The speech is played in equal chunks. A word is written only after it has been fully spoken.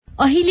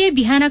अहिले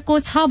बिहानको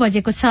 6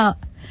 बजेको छ।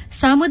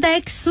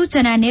 सामुदायिक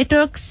सूचना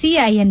नेटवर्क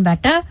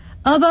CIN-बाट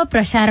अब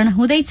प्रसारण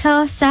हुँदैछ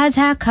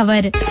साझा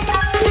खबर।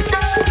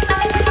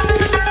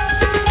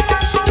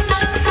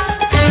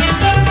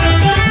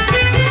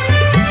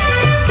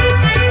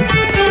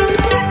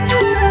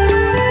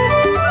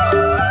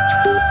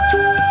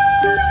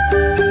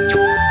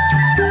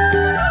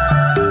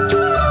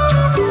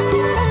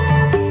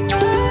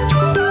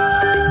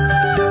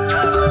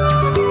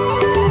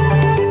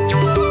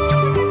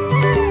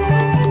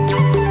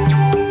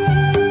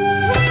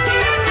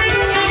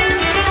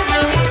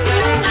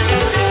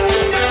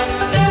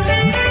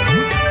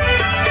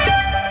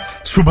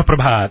 शुभ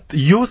प्रभात।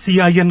 यो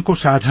CIN को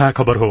साझा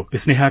खबर हो।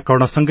 स्नेहा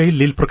कर्णसँगै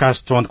लील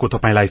प्रकाश चन्दको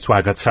तपाईलाई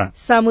स्वागत छ।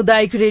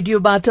 सामुदायिक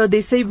रेडियोबाट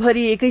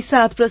देशैभरि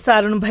एकैसाथ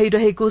प्रसारण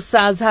भइरहेको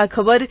साझा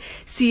खबर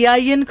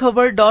CIN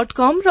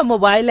खबर.com र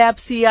मोबाइल एप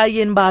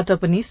CIN-बाट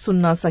पनि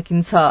सुन्न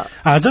सकिन्छ।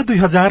 आज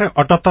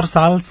 2078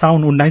 साल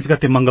साउन 19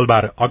 गते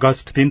मंगलबार,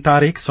 अगस्त 3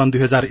 तारिक सन्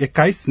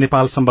 2021,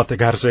 नेपाल सम्वत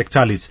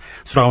 1141,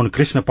 श्रावण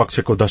कृष्ण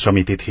पक्षको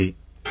दशमी तिथि।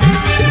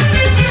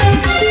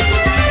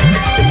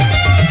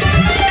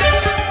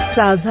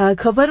 साझा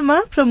खबरमा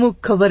प्रमुख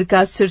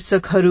खबरका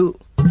शीर्षकहरू।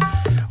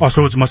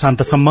 असोज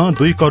मसान्तसम्म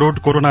 2 करोड़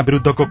कोरोना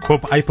विरूद्धको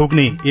खोप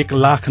आइपुग्ने, 1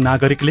 लाख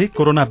नागरिकले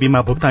कोरोना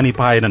बीमा भुक्तानी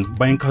पाएनन्।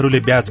 बैंकहरूले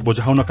ब्याज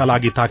बुझाउनका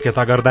लागि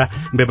ताकेता गर्दा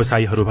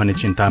व्यवसायीहरू भने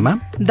चिन्तामा।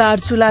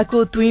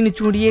 दार्चुलाको तुइन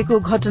चुडिएको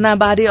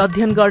घटनाबारे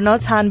अध्ययन गर्न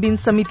छानबिन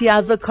समिति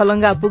आज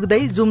खलंगा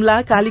पुग्दै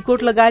जुम्ला,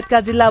 कालीकोट लगायतका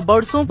जिल्ला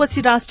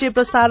वर्षौंपछि राष्ट्रिय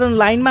प्रसारण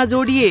लाइनमा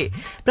जोडिए।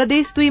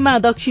 प्रदेश 2 मा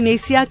दक्षिण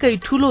एसियाकै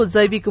ठूलो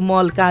जैविक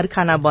मल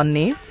कारखाना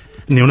बन्ने।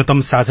 न्यूनतम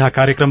साझा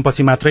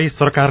कार्यक्रमपछि मात्रै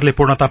सरकारले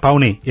पूर्णता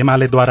पाउने,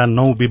 एमालेद्वारा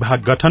 9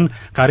 विभाग गठन,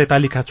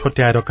 कार्यतालिका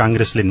छुट्याएर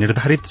कांग्रेसले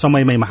निर्धारित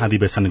समयमै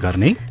महाधिवेशन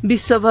गर्ने।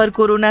 विश्वभर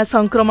कोरोना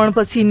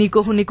संक्रमणपछि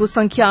निको हुनेको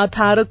संख्या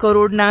 18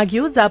 करोड़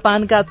नाग्यो।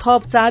 जापानका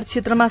थप 4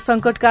 क्षेत्रमा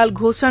संकटकाल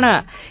घोषणा।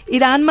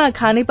 इरानमा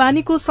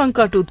खानेपानीको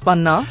संकट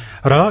उत्पन्न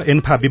र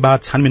एन्फा विवाद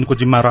छानबिनको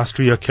जिम्मा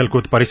राष्ट्रिय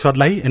खेलकुद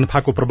परिषदलाई।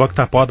 एन्फाको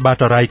प्रवक्ता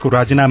पदबाट राईको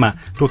राजीनामा।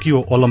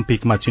 टोकियो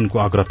ओलम्पिकमा चीनको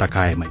अग्रता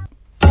कायमै।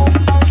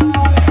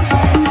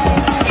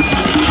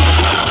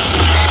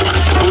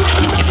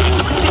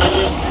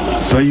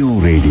 सयौं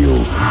रेडियो,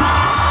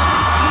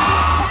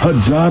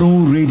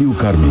 हजारौं रेडियो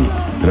कर्मी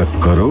र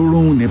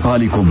करोड़ौं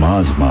नेपालीको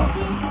माझमा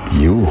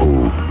यो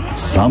हो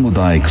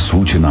सामुदायिक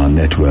सूचना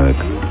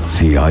नेटवर्क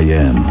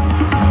CIN।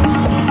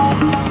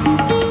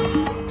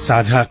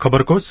 साझा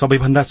खबरको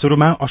सबैभन्दा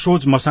शुरूमा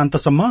असोज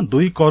मसान्तसम्म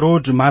 2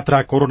 करोड़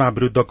मात्रा कोरोना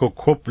विरूद्धको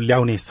खोप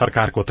ल्याउने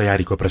सरकारको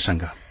तयारीको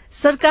प्रसंग।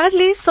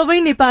 सरकारले सबै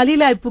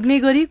नेपालीलाई पुग्ने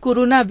गरी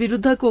कोरोना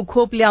विरूद्धको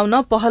खोप ल्याउन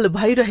पहल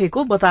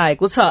भइरहेको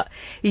बताएको छ।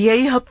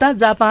 यही हप्ता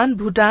जापान,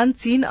 भूटान,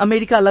 चीन,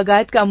 अमेरिका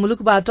लगायतका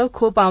मुलुकबाट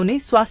खोप आउने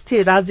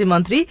स्वास्थ्य राज्य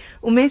मन्त्री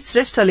उमेश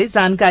श्रेष्ठले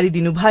जानकारी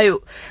दिनुभयो।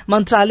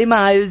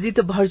 मन्त्रालयमा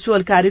आयोजित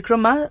भर्चुअल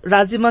कार्यक्रममा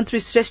राज्य मन्त्री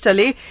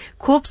श्रेष्ठले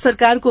खोप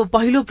सरकारको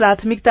पहिलो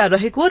प्राथमिकता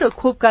रहेको र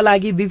खोपका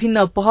लागि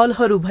विभिन्न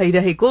पहलहरू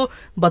भइरहेको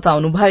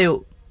बताउनुभयो।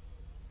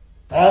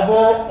 अब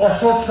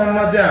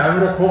असोजसम्म चाहिँ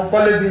हाम्रो खोप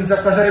कसले दिन्छ,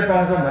 कसरी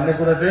पाउँछ भन्ने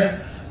कुरा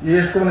चाहिँ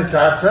यसको पनि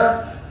चार्ट छ,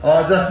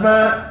 जसमा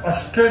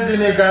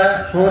अस्ट्रेजेनेका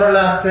 16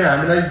 लाख चाहिँ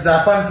हामीलाई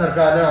जापान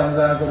सरकारले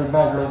अनुदानको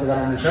रूपमा उपलब्ध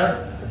गराउनेछ।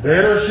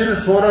 भेरोसिल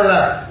 16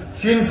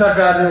 लाख चीन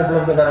सरकारले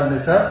उपलब्ध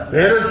गराउनेछ।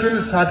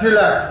 भेरोसिल 60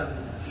 लाख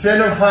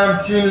सेनोफार्म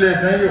चीनले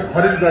चाहिँ यो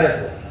खरिद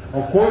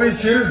गरेको।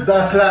 कोभिसिल्ड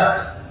 10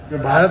 लाख यो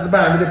भारतमा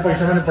हामीले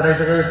पैसा पनि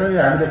पठाइसकेका छौं,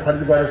 यो हामीले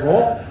खरिद गरेको हो।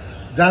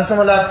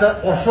 जहाँसम्म लाग्छ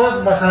असोज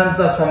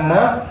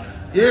मसान्तसम्म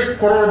 1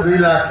 करोड़ 2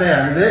 लाख चाहिँ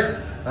हामीले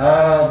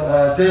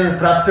चाहिँ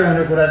प्राप्त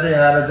हुने कुरा चाहिँ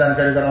यहाँलाई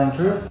जानकारी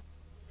गराउँछु।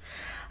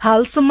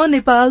 हालसम्म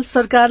नेपाल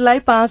सरकारलाई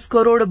 5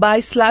 करोड़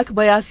 22 लाख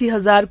 82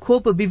 हजार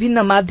खोप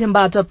विभिन्न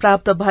माध्यमबाट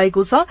प्राप्त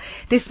भएको छ।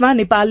 त्यसमा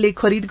नेपालले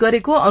खरिद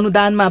गरेको,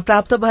 अनुदानमा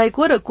प्राप्त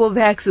भएको र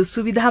कोभ्याक्स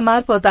सुविधा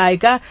मार्फत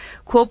आएका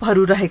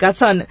खोपहरू रहेका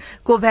छन्।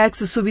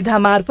 कोभ्याक्स सुविधा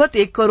मार्फत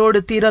 1 करोड़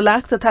 13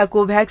 लाख तथा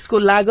कोभ्याक्सको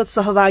लागत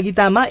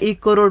सहभागितामा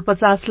 1 करोड़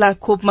 50 लाख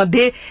खोप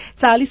मध्ये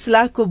 40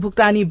 लाखको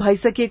भुक्तानी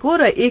भइसकेको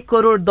र 1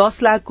 करोड़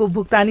 10 लाखको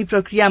भुक्तानी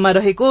प्रक्रियामा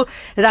रहेको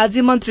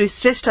राज्य मन्त्री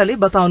श्रेष्ठले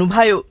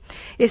बताउनुभयो।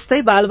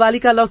 यस्तै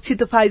बालबालिका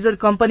लक्षित फाइजर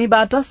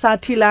कम्पनीबाट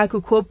 60 लाख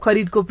खोप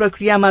खरिदको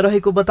प्रक्रियामा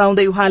रहेको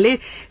बताउँदै उहाँले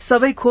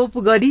सबै खोप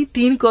गरी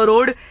 3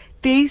 करोड़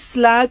 23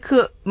 लाख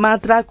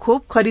मात्रा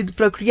खोप खरिद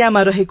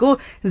प्रक्रियामा रहेको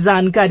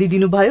जानकारी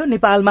दिनुभयो।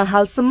 नेपालमा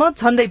हालसम्म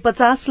झण्डै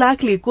 50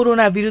 लाखले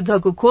कोरोना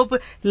विरूद्धको खोप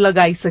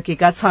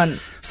लगाइसकेका छन्।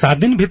 7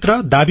 दिनभित्र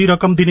दाबी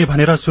रकम दिने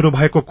भनेर शुरू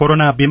भएको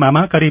कोरोना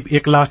बीमामा करिब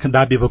 1 लाख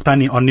दाबी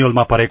भुक्तानी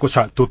अन्यलमा परेको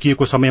छ।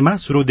 तोकिएको समयमा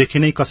शुरूदेखि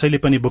नै कसैले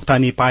पनि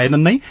भुक्तानी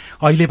पाएनन् नै,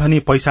 अहिले भने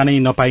पैसा नै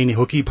नपाइने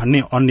हो कि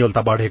भन्ने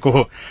अन्यलता बढ़ेको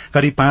हो।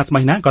 करिब 5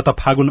 महिना गत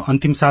फागुन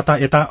अन्तिम साता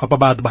यता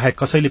अपवाद बाहेक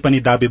कसैले पनि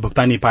दाबी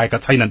भुक्तानी पाएका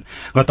छैनन्।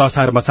 गत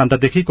असार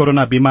मसान्तदेखि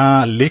कोरोना बीमा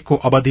लेखको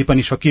अवधि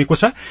पनि सकिएको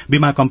छ।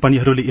 बीमा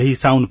कम्पनीहरूले यही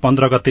साउन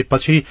 15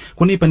 गतेपछि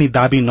कुनै पनि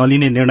दाबी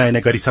नलिने निर्णय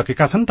नै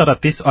गरिसकेका छन्, तर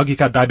त्यस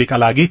अघिका दाबीका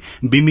लागि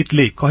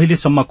बीमितले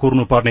कहिलेसम्म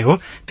कुर्नु पर्ने हो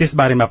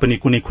त्यसबारेमा पनि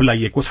कुनै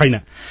खुलाइएको छैन।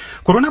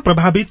 कोरोना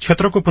प्रभावित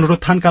क्षेत्रको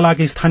पुनरुत्थानका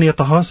लागि स्थानीय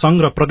तह,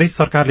 संघ र प्रदेश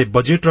सरकारले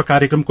बजेट र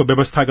कार्यक्रमको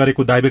व्यवस्था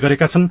गरेको दावी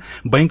गरेका छन्।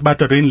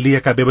 बैंकबाट ऋण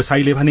लिएका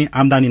व्यवसायीले भने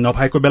आमदानी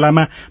नभएको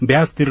बेलामा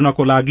ब्याज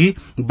तिर्नको लागि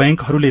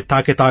बैंकहरूले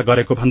ताकेता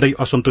गरेको भन्दै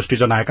असन्तुष्टि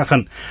जनाएका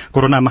छन्।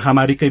 कोरोना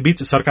महामारीकै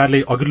बीच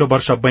सरकारले अघिल्लो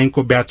वर्ष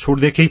बैंकको ब्याज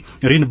छुटदेखि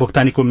ऋण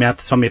भुक्तानीको म्याद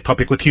समेत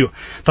थपेको थियो,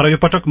 तर यो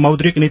पटक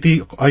मौद्रिक नीति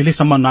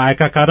अहिलेसम्म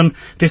नआएका कारण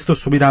त्यस्तो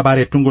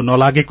सुविधाबारे टुङ्गो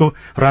नलागेको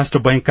राष्ट्र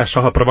बैंकका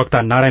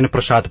सहप्रवक्ता नारायण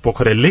प्रसाद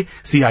पोखरेलले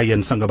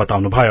सीआईएनसँग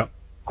बताउनुभयो।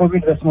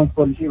 कोभिड रेस्पोन्स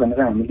पोलिसी भनेर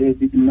हामीले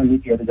विभिन्न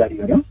नीतिहरू जारी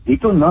गर्यौं।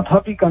 धितो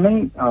नथपिकनै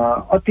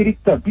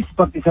अतिरिक्त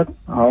 20%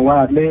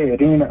 उहाँहरूले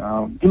ऋण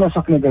दिन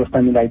सक्ने व्यवस्था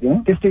मिलाइदियौं।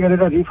 त्यस्तै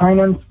गरेर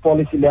रिफाइनान्स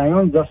पोलिसी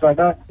ल्यायौं, जसबाट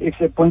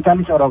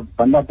 145 अरब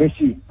भन्दा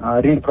बेसी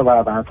ऋण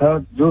प्रवाह भएको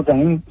छ, जो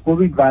चाहिँ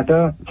कोभिडबाट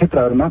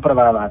क्षेत्रहरूमा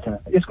प्रभाव भएको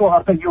छ। यसको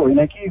अर्थ यो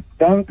होइन कि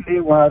ब्याङ्कले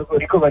उहाँहरूको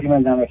रिकभरीमा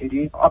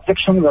जाँदाखेरि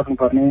अब्जेक्सन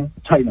गर्नुपर्ने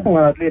छैन।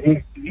 उहाँहरूले ऋण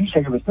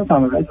लिइसकेपछि त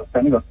सामुदायिक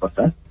भुक्तानी गर्नुपर्छ।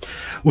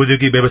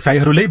 उद्योगी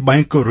व्यवसायीहरूले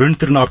बैंकको ऋण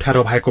तिर्न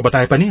अप्ठ्यारो भएको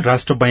बताए पनि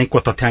राष्ट्र बैंकको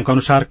तथ्याङ्क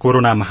अनुसार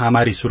कोरोना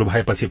महामारी शुरू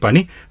भएपछि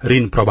पनि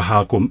ऋण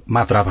प्रवाहको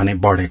मात्रा भने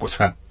बढ़ेको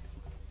छ।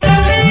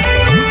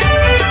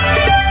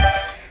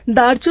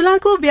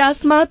 दार्चुलाको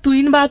ब्यासमा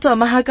तुइनबाट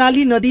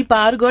महाकाली नदी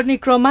पार गर्ने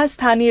क्रममा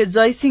स्थानीय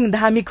जयसिंह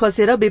धामी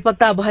खसेर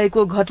बेपत्ता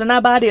भएको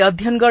घटनाबारे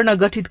अध्ययन गर्न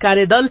गठित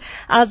कार्यदल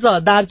आज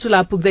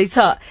दार्चुला पुग्दैछ।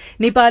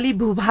 नेपाली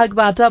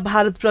भूभागबाट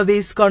भारत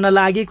प्रवेश गर्न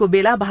लागेको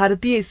बेला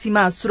भारतीय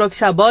सीमा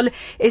सुरक्षा बल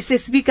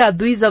एसएसबीका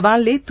 2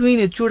 जवानले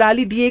तुइन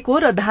चुडाली दिएको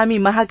र धामी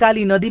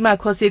महाकाली नदीमा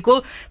खसेको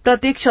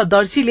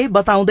प्रत्यक्षदर्शीले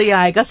बताउँदै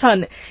आएका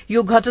छन्।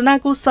 यो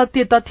घटनाको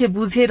सत्य तथ्य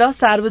बुझेर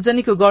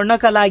सार्वजनिक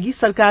गर्नका लागि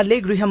सरकारले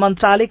गृह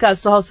मन्त्रालयका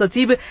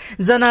सहसचिव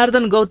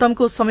जनार्दन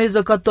गौतमको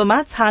संयोजकत्वमा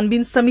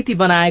छानबिन समिति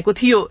बनाएको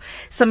थियो।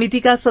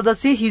 समितिका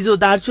सदस्य हिजो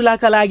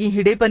दार्चुलाका लागि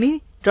हिँडे पनि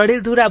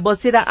डडेलधुरा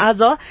बसेर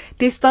आज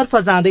त्यसतर्फ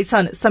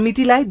जाँदैछन्।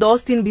 समितिलाई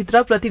 10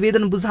 दिनभित्र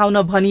प्रतिवेदन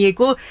बुझाउन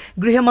भनिएको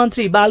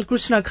गृहमन्त्री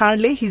बालकृष्ण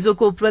खाँडले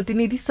हिजोको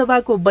प्रतिनिधि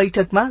सभाको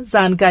बैठकमा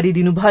जानकारी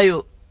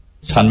दिनुभयो।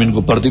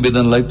 छानबिनको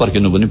प्रतिवेदनलाई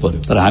पर्खिनु पनि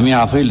पर्यो, तर हामी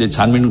आफैले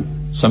छानबिन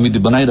समिति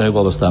बनाइरहेको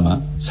अवस्थामा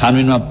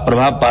छानबिनमा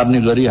प्रभाव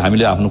पार्ने गरी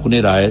हामीले आफ्नो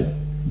कुनै राय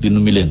दिनु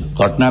मिलेन।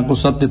 घटनाको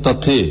सत्य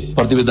तथ्य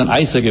प्रतिवेदन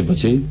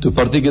आइसकेपछि त्यो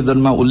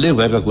प्रतिवेदनमा उल्लेख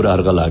भएका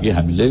कुराहरूका लागि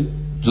हामीले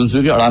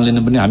जुनसुकै अडान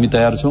लिन पनि हामी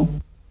तयार छौं।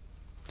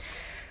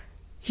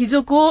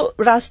 हिजोको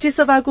राष्ट्रिय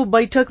सभाको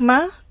बैठकमा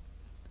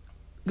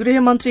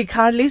गृहमन्त्री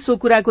खाँडले सो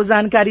कुराको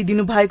जानकारी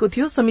दिनुभएको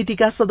थियो।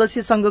 समितिका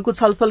सदस्यसँगको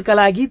छलफलका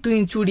लागि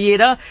तुइन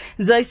चुडिएर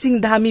जयसिंह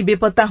धामी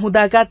बेपत्ता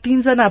हुँदाका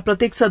 3 जना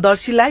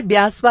प्रत्यक्षदर्शीलाई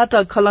ब्यासबाट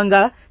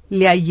खलंगा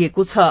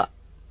ल्याइएको छ।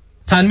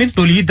 छानबिन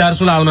टोली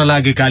दार्चुला आउन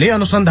लागेकाले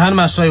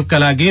अनुसन्धानमा सहयोगका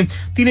लागि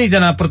 3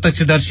 जना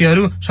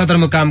प्रत्यक्षदर्शीहरू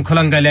सदरमुकाम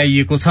खलंगा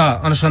ल्याइएको छ।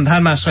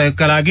 अनुसन्धानमा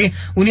सहयोगका लागि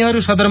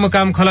उनीहरू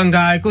सदरमुकाम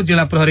खलंगा आएको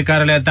जिल्ला प्रहरी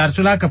कार्यालय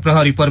दार्चुलाका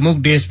प्रहरी प्रमुख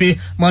डीएसपी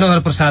मनोहर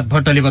प्रसाद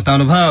भट्टले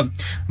बताउनुभयो।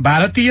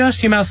 भारतीय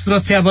सीमा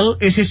सुरक्षा बल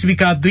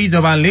एसएसबीका 2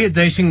 जवानले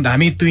जयसिंह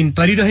धामी तुइन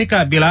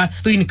तरिरहेका बेला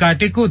तुइन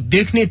काटेको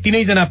देख्ने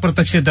 3 जना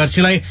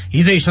प्रत्यक्षदर्शीलाई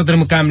हिजै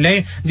सदरमुकाम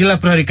ल्याई जिल्ला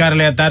प्रहरी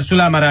कार्यालय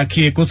दार्चुलामा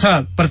राखिएको छ।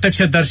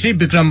 प्रत्यक्षदर्शी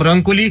विक्रम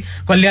रंकुली,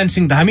 कल्याण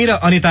सिंह धामी र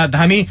अनिता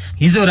धामी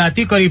हिजो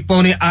राति करिब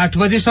 7:45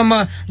 बजेसम्म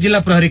जिल्ला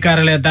प्रहरी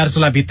कार्यालय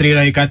दार्चुला भित्रै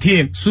रहेका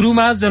थिए।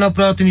 शुरूमा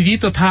जनप्रतिनिधि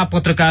तथा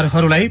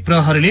पत्रकारहरूलाई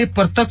प्रहरीले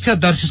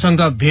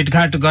प्रत्यक्षदर्शीसँग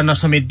भेटघाट गर्न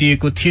समेत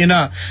दिएको थिएन।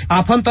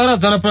 आफन्त र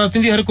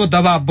जनप्रतिनिधिहरूको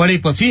दबाव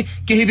बढेपछि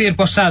केही बेर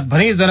पश्चात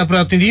भने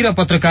जनप्रतिनिधि र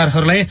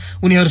पत्रकारहरूलाई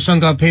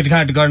उनीहरूसँग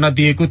भेटघाट गर्न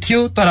दिएको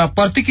थियो, तर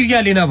प्रतिक्रिया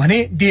लिन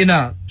भने दिएन।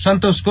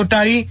 सन्तोष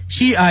कोटारी,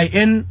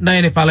 सीआईएन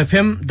नयाँ नेपाल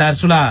एफएम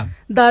दार्चुला।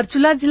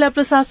 दार्चुला जिल्ला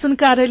प्रशासन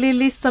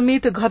कार्यालयले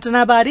समेत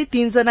घटनाबारे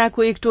 3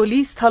 जनाको एक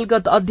टोली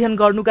स्थलगत अध्ययन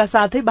गर्नुका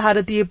साथै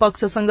भारतीय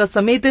पक्षसँग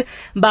समेत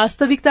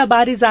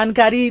वास्तविकताबारे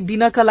जानकारी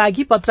दिनका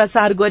लागि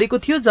पत्राचार गरेको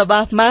थियो।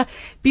 जवाफमा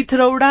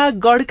पिथरौडा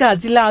गढ़का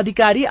जिल्ला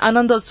अधिकारी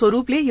आनन्द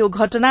स्वरूपले यो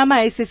घटनामा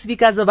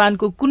एसएसबीका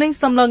जवानको कुनै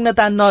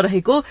संलग्नता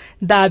नरहेको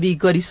दावी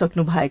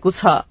गरिसक्नु भएको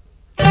छ।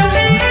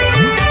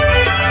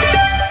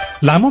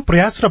 लामो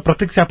प्रयास र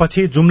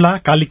प्रतीक्षापछि जुम्ला,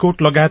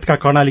 कालीकोट लगायतका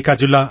कर्णालीका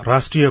जिल्ला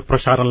राष्ट्रिय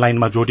प्रसारण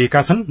लाइनमा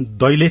जोडिएका छन्।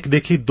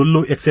 दैलेखदेखि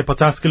दुल्लो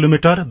 150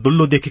 किलोमिटर,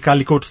 दुल्लोदेखि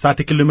कालीकोट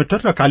 60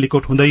 किलोमिटर र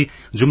कालीकोट हुँदै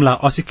जुम्ला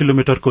 80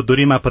 किलोमिटरको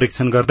दूरीमा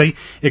परीक्षण गर्दै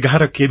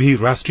 11 केभी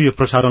राष्ट्रिय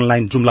प्रसारण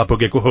लाइन जुम्ला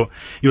पुगेको हो।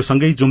 यो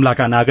सँगै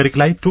जुम्लाका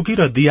नागरिकलाई टुकी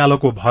र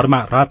दियालोको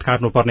भरमा रात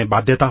काट्नुपर्ने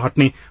बाध्यता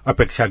हट्ने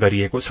अपेक्षा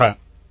गरिएको छ।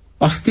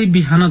 अस्ति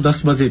बिहान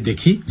 10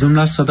 बजेदेखि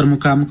जुम्ला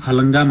सदरमुकाम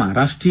खलंगामा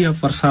राष्ट्रिय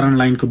प्रसारण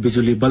लाइनको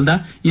बिजुली बल्दा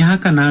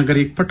यहाँका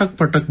नागरिक पटक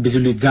पटक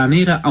बिजुली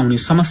जाने र आउने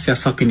समस्या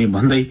सकिने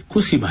भन्दै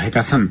खुशी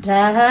भएका छन्।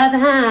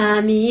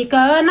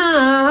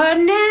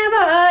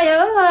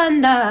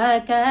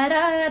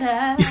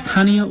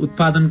 स्थानीय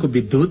उत्पादनको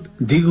विद्युत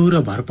दिगो र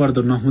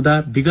भरपर्दो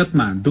नहुँदा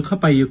विगतमा दुःख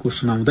पाइएको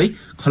सुनाउँदै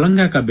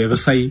खलंगाका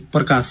व्यवसायी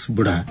प्रकाश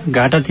बुढा।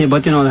 घाटा थियो,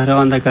 बत्ती नहुँदाखेरि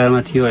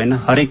अन्धकारमा थियो होइन,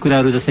 हरेक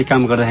कुराहरू जस्तै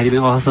काम गर्दाखेरि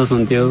पनि असहज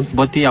हुन्थ्यो।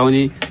 बत्ती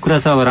आउने कुरा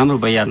छ, अब राम्रो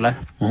भइहाल्ला।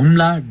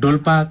 हुम्ला,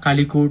 डोल्पा,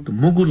 कालीकोट,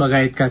 मुगु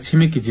लगायतका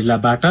छिमेकी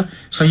जिल्लाबाट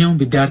सयौं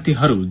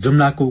विद्यार्थीहरू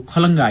जुम्लाको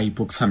खलंगा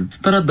आइपुग्छन्।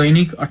 तर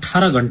दैनिक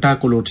 18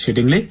 घण्टाको लोड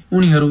सेडिङले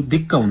उनीहरू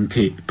दिक्क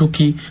हुन्थे।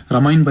 टुकी र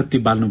मैनबत्ती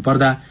बाल्नु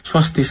पर्दा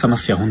स्वास्थ्य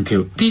समस्या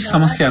हुन्थ्यो। ती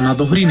समस्या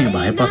नदोहोरिने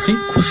भएपछि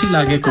खुशी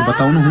लागेको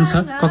बताउनुहुन्छ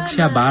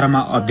कक्षा 12 मा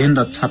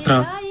अध्ययनरत छात्र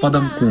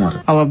पदम कुँवर।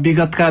 अब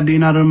विगतका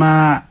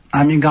दिनहरूमा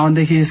हामी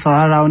गाउँदेखि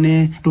शहर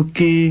आउने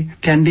टुक्की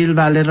क्यान्डिल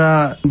बालेर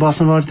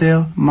बस्नु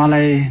पर्थ्यो।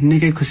 मलाई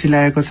निकै खुसी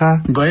लागेको छ।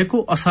 गएको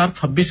असार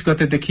 26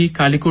 गतेदेखि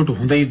कालीकोट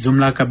हुँदै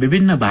जुम्लाका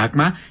विभिन्न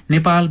भागमा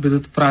नेपाल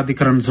विद्युत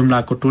प्राधिकरण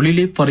जुम्लाको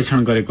टोलीले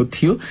परीक्षण गरेको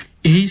थियो।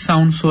 यही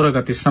साउन 16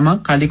 गतेसम्म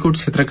कालीकोट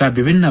क्षेत्रका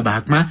विभिन्न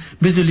भागमा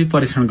बिजुली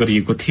परीक्षण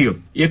गरिएको थियो।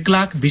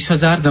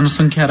 1,20,000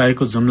 जनसंख्या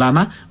रहेको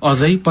जुम्लामा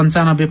अझै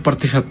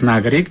 95%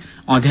 नागरिक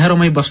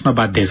अँध्यारोमै बस्न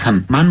बाध्य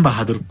छन्।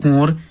 मानबहादुर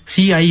कुँवर,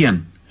 CIN,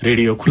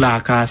 रेडियो खुला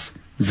आकाश,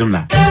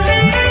 जुम्ला।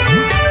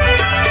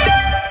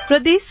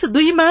 प्रदेश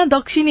 2 मा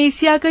दक्षिण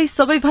एसियाकै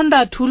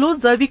सबैभन्दा ठूलो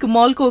जैविक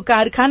मलको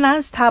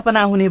कारखाना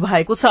स्थापना हुने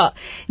भएको छ।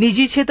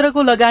 निजी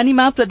क्षेत्रको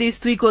लगानीमा प्रदेश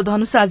 2 को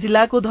धनुषा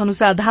जिल्लाको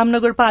धनुषा धाम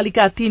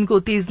नगरपालिका 3 को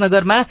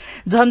तेजनगरमा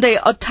झण्डै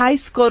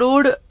 28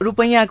 करोड़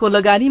रूपैयाँको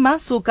लगानीमा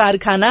सो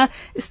कारखाना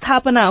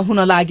स्थापना हुन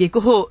लागेको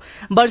हो।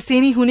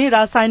 वर्षेनी हुने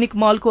रासायनिक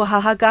मलको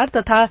हाहाकार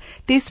तथा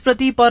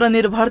त्यसप्रति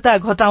परनिर्भरता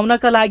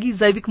घटाउनका लागि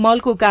जैविक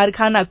मलको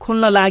कारखाना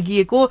खोल्न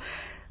लागिएको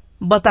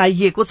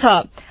बताइएको छ।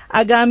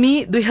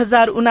 आगामी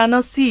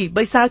 2079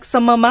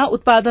 वैशाखसम्ममा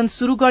उत्पादन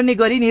शुरू गर्ने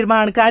गरी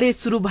निर्माण कार्य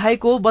शुरू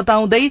भएको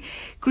बताउँदै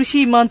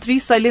कृषि मन्त्री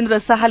शैलेन्द्र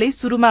शाहले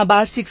शुरूमा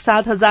वार्षिक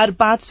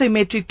 7,500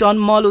 मेट्रिक टन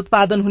मल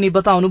उत्पादन हुने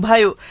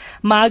बताउनुभयो।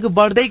 माग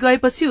बढ़दै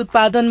गएपछि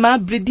उत्पादनमा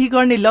वृद्धि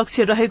गर्ने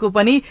लक्ष्य रहेको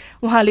पनि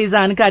उहाँले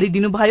जानकारी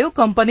दिनुभयो।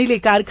 कम्पनीले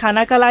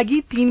कारखानाका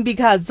लागि 3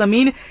 बिघा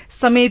जमीन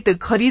समेत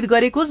खरिद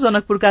गरेको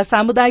जनकपुरका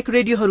सामुदायिक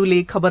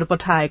रेडियोहरूले खबर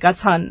पठाएका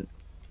छन्।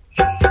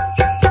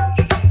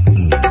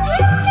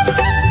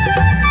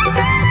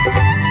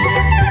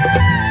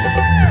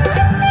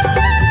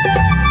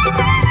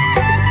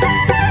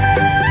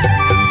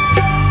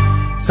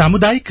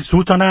 सामुदायिक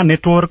सूचना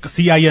नेटवर्क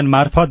CIN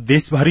मार्फत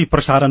देशभरि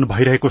प्रसारण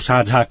भइरहेको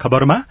साझा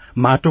खबरमा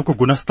माटोको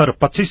गुणस्तर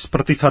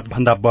 25%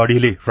 भन्दा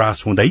बढ़ीले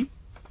ह्रास हुँदै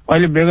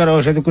अहिले बेगर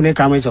औषधि कुनै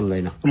कामै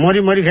चल्दैन।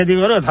 मरी खेती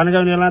गर्यो,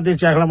 थन्काउनेला त्यो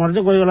च्याख्ला मर्छ,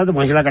 कोही बेला त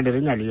भैँसीला काटेर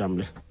नि हाल्यो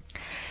हामीले।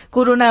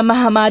 कोरोना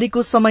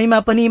महामारीको समयमा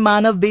पनि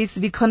मानव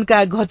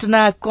बेचबिखनका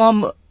घटना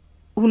कम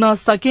हुन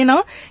सकेन।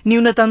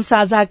 न्यूनतम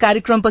साझा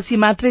कार्यक्रमपछि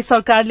मात्रै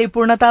सरकारले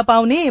पूर्णता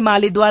पाउने,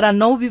 एमालेद्वारा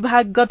 9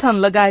 विभाग गठन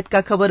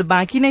लगायतका खबर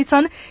बाँकी नै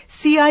छन्।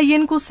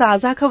 CIN को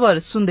साझा खबर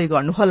सुन्दै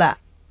गर्नुहोला।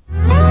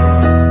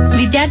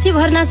 विद्यार्थी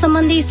भर्ना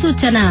सम्बन्धी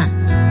सूचना।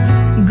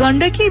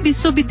 गण्डकी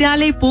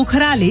विश्वविद्यालय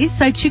पोखराले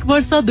शैक्षिक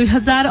वर्ष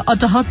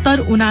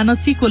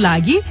 2078-79 को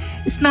लागि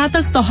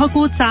स्नातक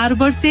तहको 4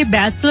 वर्षे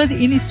bachelor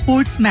in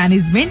sports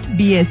management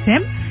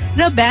BSM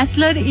र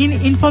bachelor in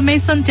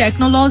information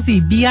technology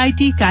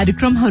BIT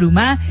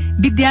कार्यक्रमहरूमा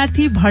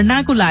विद्यार्थी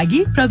भर्नाको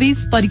लागि प्रवेश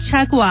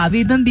परीक्षाको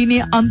आवेदन दिने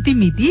अन्तिम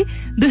मिति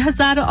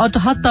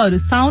 2078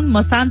 साउन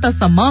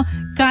मसान्तसम्म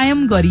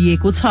कायम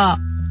गरिएको छ।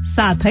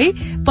 साथै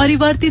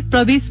परिवर्तित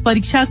प्रवेश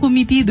परीक्षाको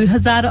मिति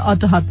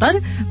 2078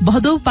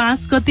 भदौ 5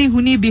 गते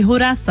हुने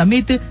बेहोरा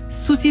समेत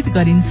सूचित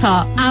गरिन्छ।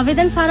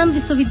 आवेदन फारम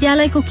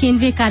विश्वविद्यालयको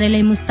केन्द्रीय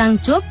कार्यालय मुस्ताङ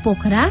चोक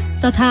पोखरा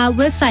तथा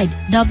वेबसाइट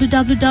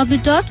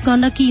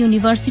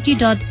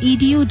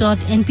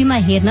www.gandakiyuniversity.edu.np मा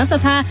हेर्न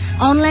तथा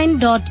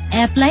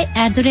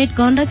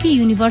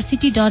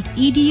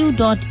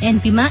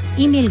online.apply@gandakiyuniversity.edu.np मा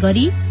इमेल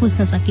गरी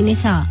बुझ्न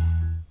सकिनेछ।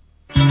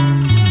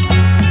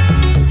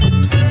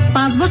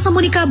 5 वर्ष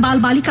मुनिका बाल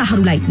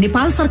बालिकाहरूलाई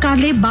नेपाल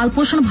सरकारले बाल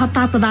पोषण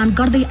भत्ता प्रदान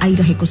गर्दै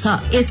आइरहेको छ।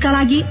 यसका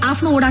लागि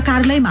आफ्नो वडा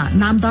कार्यालयमा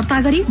नाम दर्ता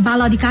गरी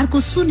बाल अधिकारको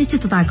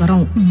सुनिश्चितता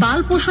गरौं।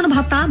 बाल पोषण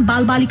भत्ता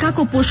बाल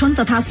बालिकाको पोषण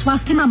तथा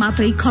स्वास्थ्यमा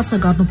मात्रै खर्च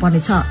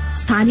गर्नुपर्नेछ।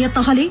 स्थानीय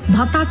तहले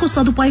भत्ताको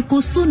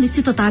सदुपयोगको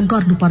सुनिश्चितता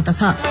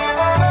गर्नुपर्दछ।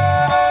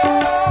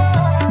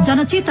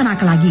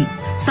 जनचेतनाका लागि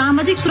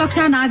सामाजिक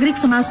सुरक्षा नागरिक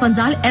समाज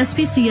सञ्जाल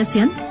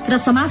SPCSN र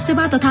समाज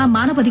सेवा तथा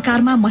मानव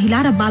अधिकारमा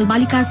महिला र बाल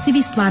बालिका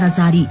सिविसद्वारा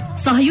जारी।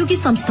 सहयोगी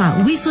संस्था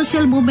वी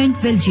सोशल मुभमेन्ट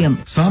बेल्जियम।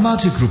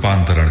 सामाजिक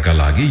रूपान्तरणका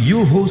लागि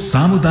यो हो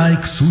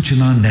सामुदायिक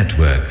सूचना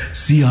नेटवर्क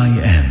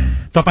CIN।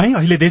 तपाई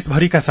अहिले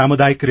देशभरिका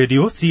सामुदायिक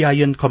रेडियो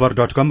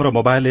CINखबर.com र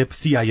मोबाइल एप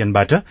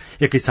CINबाट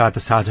एकैसाथ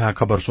साझा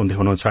खबर सुन्दै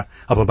हुनुहुन्छ।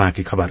 अब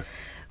बाँकी खबर।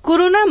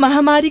 कोरोना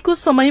महामारीको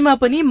समयमा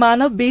पनि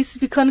मानव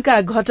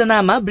बेचबिखनका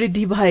घटनामा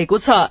वृद्धि भएको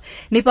छ।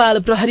 नेपाल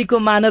प्रहरीको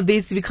मानव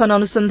बेचबिखन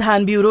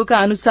अनुसन्धान ब्यूरोका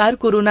अनुसार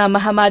कोरोना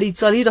महामारी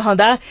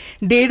चलिरहँदा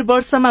 1.5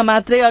 वर्षमा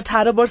मात्रै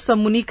 18 वर्ष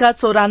मुनिका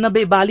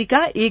 94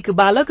 बालिका, 1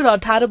 बालक र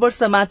 18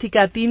 वर्ष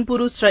माथिका 3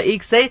 पुरूष र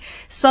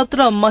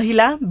 117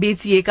 महिला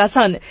बेचिएका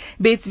छन्।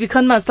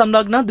 बेचबिखनमा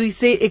संलग्न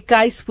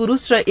 221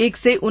 पुरूष र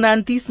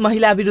 129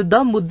 महिला विरूद्ध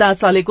मुद्दा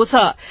चलेको छ।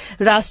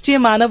 राष्ट्रिय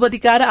मानव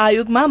अधिकार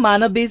आयोगमा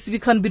मानव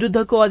बेचबिखन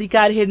विरूद्धको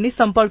अधिकार हेर्ने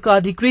सम्पर्क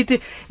अधिकृत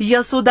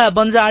यशोदा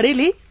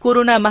बन्जाडेले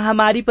कोरोना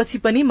महामारीपछि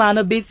पनि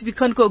मानव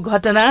बेचबिखनको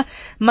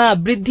घटनामा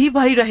वृद्धि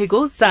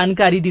भइरहेको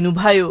जानकारी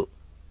दिनुभयो।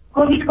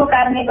 कोभिडको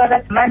कारणले गर्दा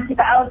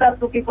मान्छेको आवत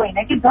रोकेको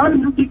होइन कि झन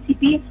लुकी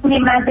छिपी कुनै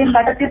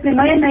माध्यमबाट त्यस्तै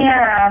नयाँ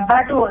नयाँ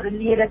बाटोहरू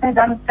लिएर चाहिँ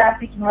झन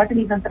ट्राफिकिङबाट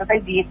नियन्त्रणै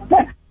दिएको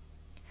छ।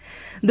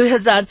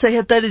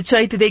 2076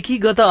 चैतदेखि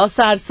गत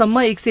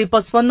असारसम्म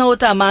 155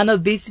 वटा मानव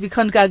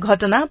बेचबिखनका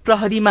घटना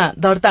प्रहरीमा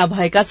दर्ता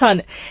भएका छन्।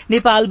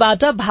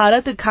 नेपालबाट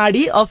भारत,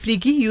 खाड़ी,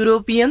 अफ्रिकी,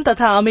 यूरोपियन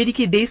तथा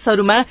अमेरिकी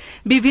देशहरूमा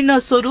विभिन्न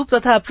स्वरूप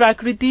तथा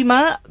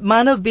प्रकृतिमा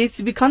मानव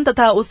बेचबिखन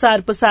तथा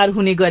ओसार पसार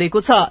हुने गरेको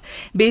छ।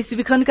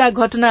 बेचबिखनका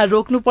घटना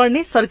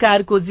रोक्नुपर्ने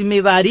सरकारको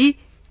जिम्मेवारी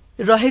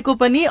रहेको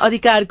पनि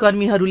अधिकार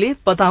कर्मीहरूले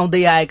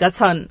बताउँदै आएका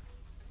छन्।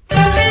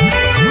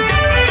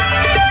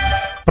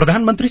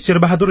 प्रधानमन्त्री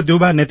शेरबहादुर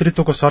देउबा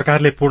नेतृत्वको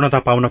सरकारले पूर्णता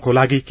पाउनको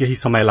लागि केही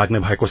समय लाग्ने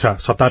भएको छ।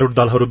 सत्तारूढ़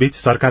दलहरूबीच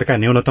सरकारका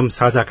न्यूनतम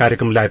साझा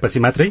कार्यक्रम ल्याएपछि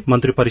मात्रै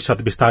मन्त्री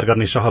परिषद विस्तार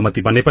गर्ने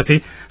सहमति बनेपछि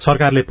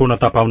सरकारले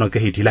पूर्णता पाउन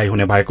केही ढिलाइ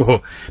हुने भएको हो।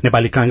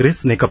 नेपाली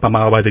कांग्रेस, नेकपा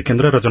माओवादी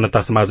केन्द्र र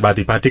जनता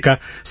समाजवादी पार्टीका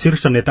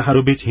शीर्ष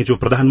नेताहरूबीच हिजो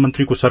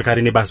प्रधानमन्त्रीको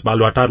सरकारी निवास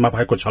बालुवाटारमा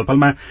भएको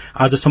छलफलमा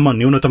आजसम्म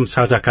न्यूनतम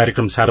साझा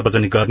कार्यक्रम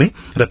सार्वजनिक गर्ने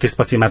र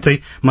त्यसपछि मात्रै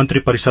मन्त्री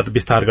परिषद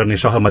विस्तार गर्ने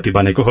सहमति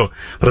बनेको हो।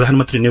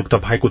 प्रधानमन्त्री नियुक्त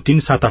भएको 3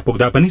 साता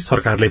पुग्दा पनि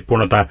सरकारले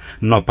पूर्णता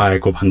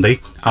नपाएको भन्दै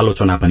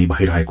आलोचना पनि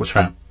भइरहेको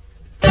छ।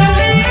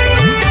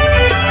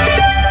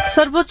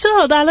 सर्वोच्च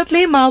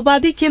अदालतले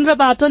माओवादी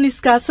केन्द्रबाट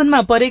निष्कासनमा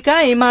परेका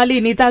एमाले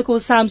नेताको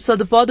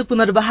सांसद पद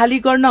पुनर्बहाली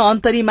गर्न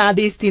अन्तरिम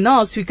आदेश दिन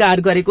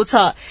अस्वीकार गरेको छ।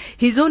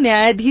 हिजो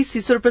न्यायाधीश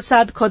ईश्वर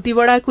प्रसाद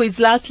खतिवड़ाको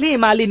इजलासले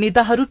एमाले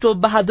नेताहरू टोप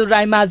बहादुर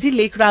रायमाझी,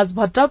 लेखराज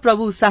भट्ट,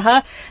 प्रभु शाह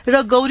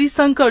र गौरी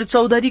शंकर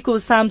चौधरीको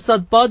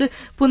सांसद पद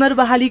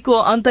पुनर्बहालीको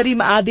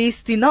अन्तरिम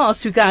आदेश दिन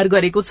अस्वीकार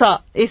गरेको छ।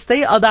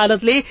 यस्तै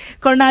अदालतले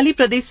कर्णाली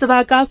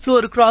प्रदेशसभाका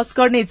फ्लोर क्रस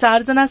गर्ने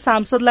 4 जना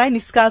सांसदलाई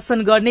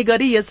निष्कासन गर्ने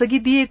गरी यसअघि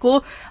दिएको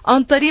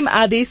अन्तरिम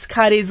आदेश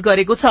खारेज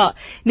गरेको छ।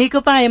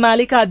 नेकपा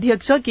एमालेका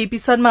अध्यक्ष केपी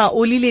शर्मा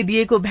ओलीले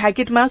दिएको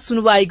भ्याकेटमा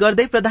सुनवाई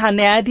गर्दै प्रधान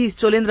न्यायाधीश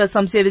चोलेन्द्र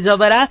शमशेर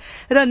जबरा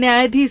र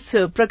न्यायाधीश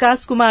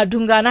प्रकाश कुमार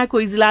ढुंगानाको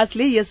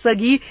इजलासले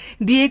यसअघि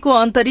दिएको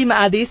अन्तरिम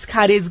आदेश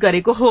खारेज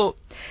गरेको हो।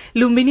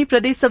 लुम्बिनी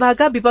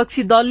प्रदेशसभाका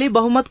विपक्षी दलले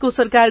बहुमतको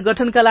सरकार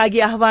गठनका लागि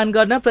आह्वान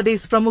गर्न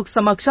प्रदेश प्रमुख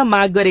समक्ष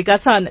माग गरेका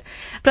छन्।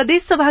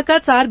 प्रदेशसभाका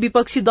 4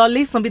 विपक्षी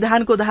दलले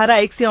संविधानको धारा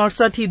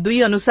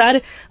 168(2)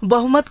 अनुसार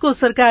बहुमतको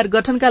सरकार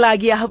गठनका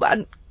लागि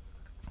आह्वान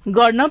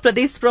गर्न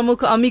प्रदेश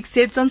प्रमुख अमिक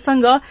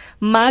शेरचनसँग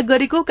माग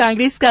गरेको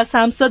कांग्रेसका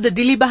सांसद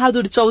दिलीप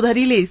बहादुर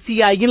चौधरीले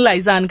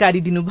सीआईएनलाई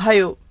जानकारी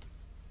दिनुभयो।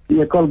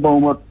 एकल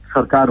बहुमत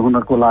सरकार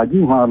हुनको लागि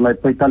उहाँहरूलाई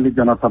 45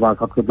 जना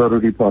सभासदको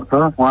जरुरी पर्छ।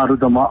 उहाँहरू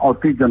जम्मा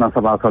 38 जना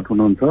सभासद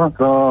हुनुहुन्छ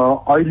र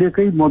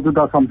अहिलेकै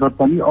मौजूदा संसद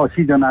पनि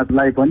 80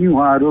 जनालाई पनि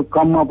उहाँहरू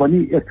कममा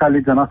पनि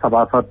 41 जना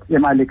सभासद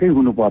एमालेकै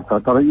हुनुपर्छ।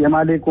 तर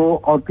एमालेको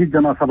 38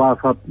 जना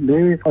सभासदले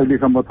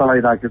अहिलेसम्म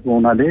चलाइराखेको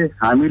हुनाले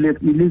हामीले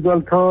इलिगल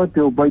छ,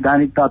 त्यो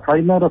वैधानिकता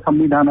छैन र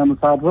संविधान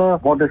अनुसार र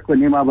प्रदेशको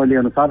नियमावली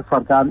अनुसार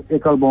सरकार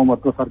एकल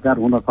बहुमतको सरकार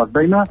हुन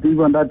सक्दैन। 2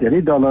 भन्दा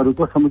धेरै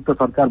दलहरूको संयुक्त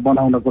सरकार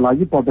बनाउनको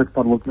लागि प्रदेश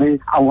प्रमुखले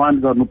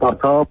आह्वान गर्नु।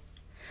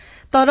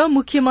 तर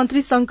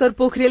मुख्यमन्त्री शंकर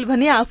पोखरेल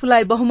भने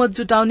आफूलाई बहुमत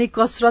जुटाउने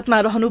कसरतमा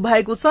रहनु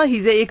भएको छ।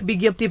 हिजो एक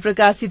विज्ञप्ति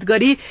प्रकाशित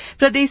गरी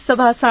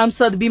प्रदेशसभा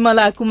सांसद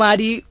विमला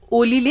कुमारी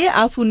ओलीले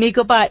आफू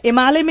नेकपा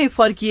एमालेमै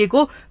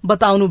फर्किएको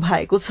बताउनु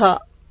भएको छ।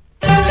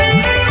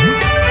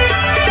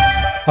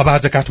 अब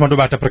आज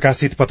काठमाडौँबाट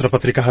प्रकाशित पत्र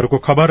पत्रिकाहरूको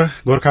खबर।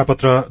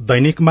 गोरखापत्र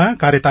दैनिकमा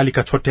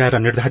कार्यतालिका छुट्याएर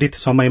निर्धारित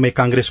समयमै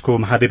कांग्रेसको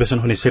महाधिवेशन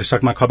हुने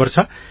शीर्षकमा खबर छ।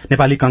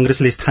 नेपाली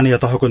कांग्रेसले स्थानीय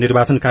तहको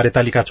निर्वाचन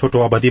कार्यतालिका छोटो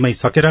अवधिमै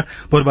सकेर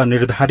पूर्व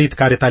निर्धारित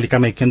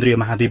कार्यतालिकामै केन्द्रीय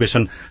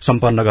महाधिवेशन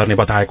सम्पन्न गर्ने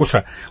बताएको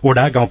छ।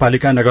 ओडा,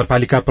 गाउँपालिका,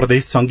 नगरपालिका,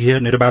 प्रदेश, संघीय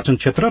निर्वाचन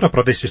क्षेत्र र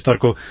प्रदेश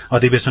स्तरको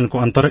अधिवेशनको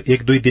अन्तर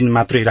 1-2 दिन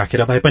मात्रै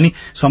राखेर भए पनि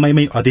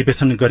समयमै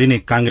अधिवेशन गरिने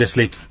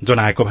कांग्रेसले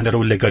जनाएको भनेर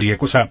उल्लेख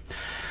गरिएको छ।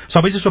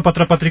 सबैजसो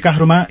पत्र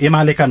पत्रिकाहरूमा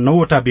एमालेका 9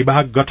 वटा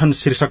विभाग गठन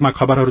शीर्षकमा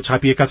खबरहरू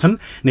छापिएका छन्।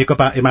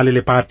 नेकपा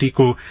एमाले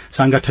पार्टीको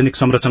सांगठनिक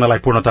संरचनालाई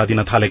पूर्णता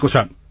दिन थालेको छ।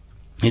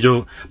 हिजो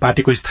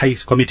पार्टीको स्थायी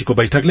कमिटिको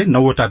बैठकले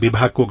 9 वटा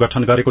विभागको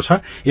गठन गरेको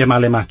छ।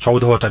 एमालेमा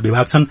 14 वटा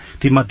विभाग छन्।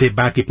 तीमध्ये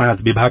बाँकी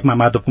 5 विभागमा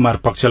माधव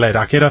कुमार पक्षलाई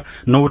राखेर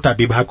 9 वटा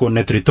विभागको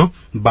नेतृत्व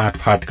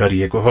बाँडफाँड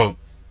गरिएको हो।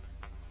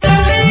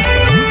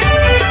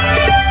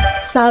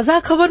 साझा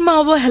खबरमा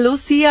अब हेलो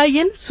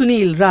सीआईएन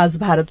सुनिल राज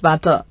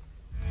भारतबाट।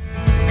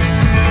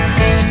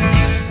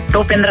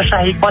 टोपेन्द्र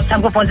शाही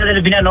पश्चिमको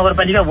पञ्चायत बिना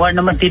नगरपालिका वार्ड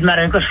नम्बर 3 मा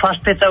रहेको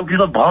स्वास्थ्य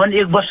चौकीको भवन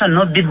 1 वर्ष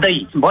नबित्दै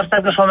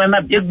वर्षाको समयमा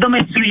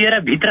एकदमै चुहिएर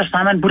भित्र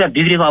सामान पुरा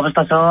बिग्रेको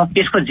अवस्था छ।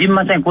 यसको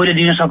जिम्मा चाहिँ कोले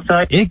लिन सक्छ।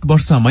 1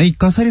 वर्षमै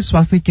कसरी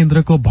स्वास्थ्य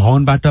केन्द्रको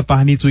भवनबाट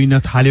पानी चुहिन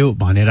थाल्यो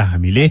भनेर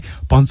हामीले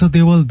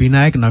पञ्चदेवल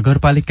विनायक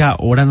नगरपालिका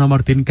वडा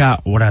नम्बर 3 का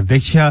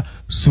वडाध्यक्ष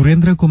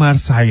सुरेन्द्र कुमार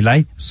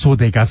शाहीलाई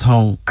सोधेका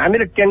छौं।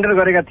 हामीले टेन्डर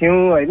गरेका थियौं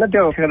हैन,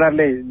 त्यो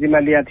ठेकेदारले जिम्मा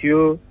लिया थियो।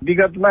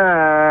 विगतमा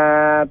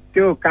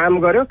त्यो काम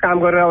गर्यो, काम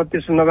गरेर अब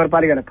त्यस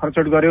नगरपालिकाले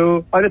फरचोट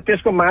गर्यो। अहिले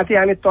त्यसको माथि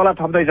हामी तला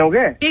थप्दैछौँ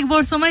के 1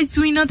 वर्षमै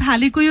चुइन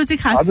थालेको यो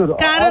चाहिँ खास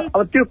कारण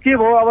अब त्यो के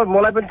भयो अब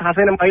मलाई पनि थाहा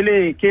छैन।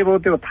 अहिले के भयो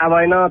त्यो थाहा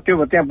भएन।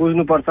 त्यो त्यहाँ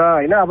बुझ्नुपर्छ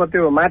होइन। अब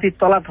त्यो माथि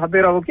तला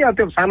थपेर हो कि अब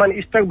त्यो सामान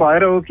स्टक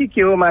भएर हो कि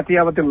के हो माथि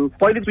अब त्यो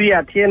पहिले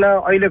चुइया थिएन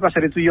अहिले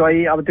कसरी चुइयो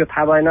है अब त्यो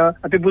थाहा भएन।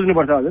 त्यो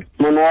बुझ्नुपर्छ हजुर।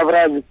 म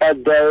नवराज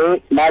उपाध्याय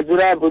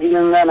बाजुरा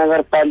बुढीगङ्गा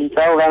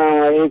नगरपालिका वडा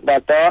नम्बर 1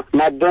 बाट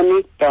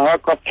माध्यमिक तह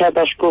कक्षा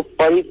 10 को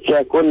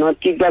परीक्षाको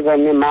नतिजा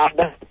गर्ने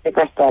मापदण्ड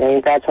कस्ता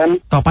रहेका छन्?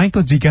 तपाईको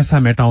जिज्ञासा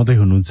मेटाउँदै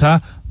हुनुहुन्छ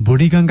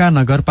बुढीगङ्गा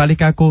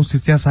नगरपालिकाको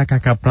शिक्षा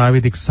शाखाका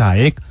प्राविधिक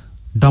सहायक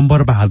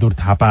डम्बर बहादुर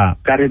थापा।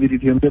 कार्यविधि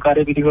थियो त्यो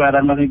कार्यविधिको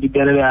आधारमा चाहिँ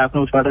विद्यालयले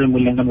आफ्नो उसबाट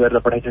मूल्याङ्कन गरेर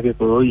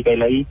पठाइसकेको हो।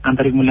 इकाइलाई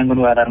आन्तरिक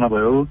मूल्याङ्कनको आधारमा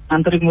भयो।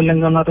 आन्तरिक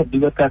मूल्याङ्कनमा त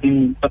विगतका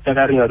दिन कक्षा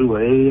कार्यहरू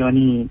भए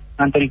अनि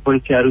आन्तरिक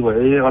परीक्षाहरू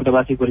भए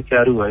अर्धवार्षिक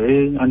परीक्षाहरू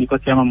भए अनि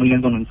कक्षामा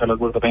मूल्याङ्कन हुन्छ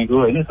लगभग तपाईँको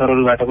होइन।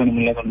 सरहरूबाट पनि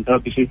मूल्याङ्कन हुन्छ।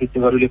 विषय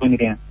शिक्षकहरूले पनि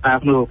त्यहाँ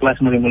आफ्नो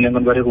क्लासमा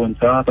मूल्याङ्कन गरेको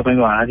हुन्छ।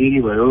 तपाईँको हाजिरी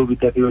भयो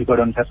विद्यार्थीको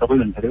रिकर्ड अनुसार सबै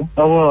हुन्छ त्यो।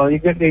 अब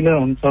एक्ज्याक्ट अहिले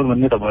हुन्छ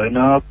भन्ने त भएन।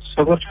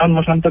 सगोर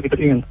मसान त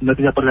भित्रै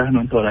नतिजा प्रकाशन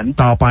हुन्छ होला नि।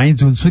 तपाईँ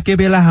जुनसुकै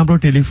बेला हाम्रो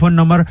टेलिफोन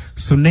नम्बर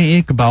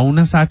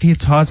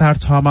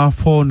 0152606006 मा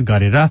फोन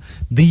गरेर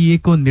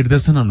दिइएको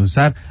निर्देशन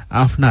अनुसार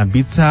आफ्ना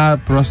विचार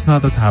प्रश्न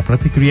तथा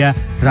प्रतिक्रिया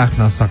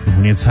राख्न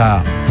सक्नुहुनेछ।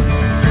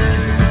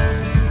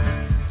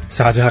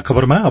 साझा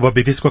खबरमा अब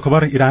विदेशको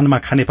खबर। इरानमा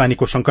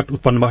खानेपानीको संकट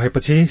उत्पन्न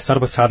भएपछि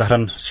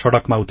सर्वसाधारण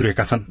सड़कमा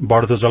उत्रिएका छन्।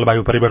 बढ़दो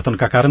जलवायु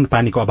परिवर्तनका कारण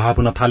पानीको अभाव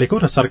हुन थालेको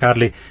र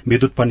सरकारले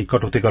विद्युत पनि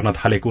कटौती गर्न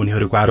थालेको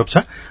उनीहरूको आरोप छ,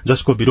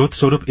 जसको विरोध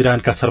स्वरूप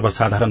इरानका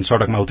सर्वसाधारण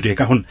सड़कमा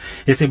उत्रिएका हुन्।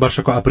 यसै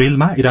वर्षको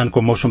अप्रेलमा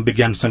इरानको मौसम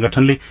विज्ञान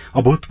संगठनले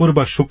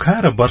अभूतपूर्व सुक्खा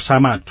र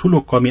वर्षामा ठूलो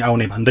कमी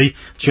आउने भन्दै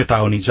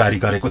चेतावनी जारी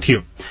गरेको थियो।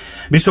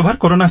 विश्वभर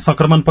कोरोना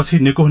संक्रमणपछि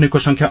निको हुनेको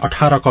संख्या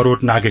 18 करोड़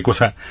नागेको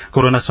छ।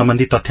 कोरोना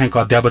सम्बन्धी तथ्याङ्क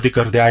अद्यावधिक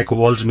गर्दै आएको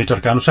वर्ल्ड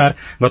मिटरका अनुसार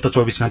गत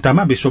 24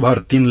 घण्टामा विश्वभर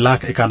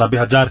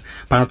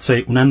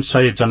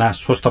 3,91,579 जना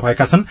स्वस्थ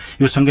भएका छन्।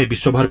 यो सँगै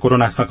विश्वभर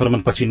कोरोना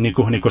संक्रमणपछि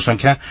निको हुनेको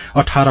संख्या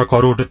 18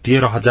 करोड़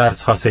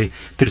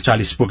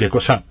 13,643 पुगेको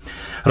छ।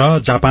 र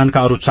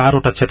जापानका अरू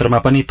 4वटा क्षेत्रमा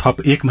पनि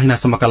थप 1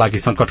 महिनासम्मका लागि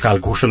संकटकाल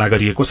घोषणा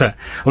गरिएको छ।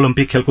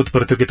 ओलम्पिक खेलकुद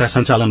प्रतियोगिता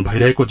सञ्चालन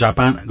भइरहेको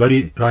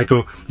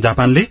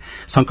जापानले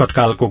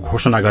संकटकालको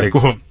घोषणा गरेको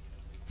हो।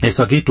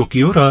 यसअघि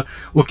टोकियो र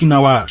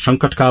ओकिनावा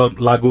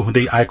संकटकाल लागू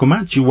हुँदै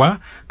आएकोमा चिवा,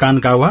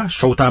 कानगावा,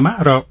 सौतामा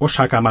र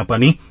ओसाकामा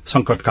पनि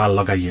संकटकाल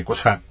लगाइएको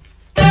छ।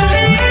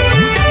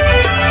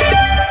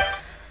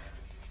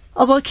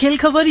 अब खेल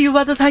खबर।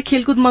 युवा तथा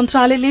खेलकुद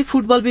मन्त्रालयले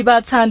फुटबल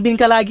विवाद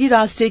छानबिनका लागि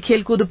राष्ट्रिय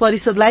खेलकुद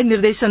परिषदलाई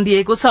निर्देशन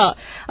दिएको छ।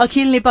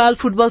 अखिल नेपाल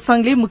फुटबल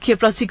संघले मुख्य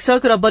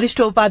प्रशिक्षक र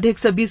वरिष्ठ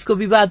उपाध्यक्ष बीचको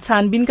विवाद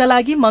छानबिनका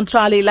लागि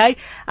मन्त्रालयलाई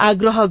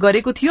आग्रह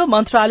गरेको थियो।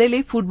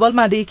 मन्त्रालयले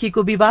फुटबलमा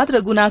देखिएको विवाद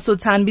र गुनासो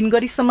छानबिन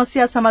गरी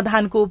समस्या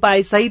समाधानको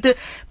उपाय सहित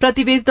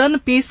प्रतिवेदन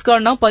पेश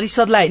गर्न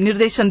परिषदलाई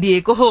निर्देशन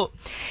दिएको हो।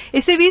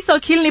 यसैबीच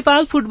अखिल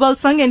नेपाल फुटबल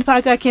संघ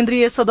एन्फाका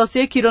केन्द्रीय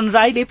सदस्य किरण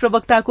राईले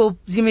प्रवक्ताको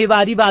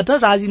जिम्मेवारीबाट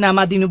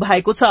राजीनामा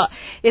दिनुभएको छ।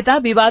 यता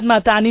विवादमा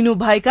तानिनु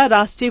भएका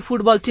राष्ट्रिय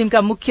फुटबल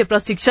टीमका मुख्य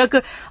प्रशिक्षक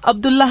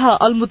अब्दुल्लाह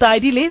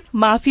अलमुताइरीले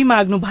माफी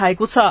माग्नु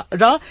भएको छ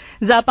र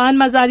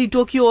जापानमा जारी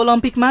टोकियो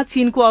ओलम्पिकमा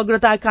चीनको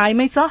अग्रता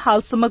कायमै छ।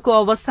 हालसम्मको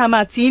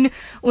अवस्थामा चीन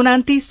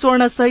 29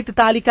 स्वर्ण सहित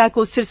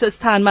तालिकाको शीर्ष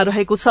स्थानमा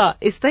रहेको छ।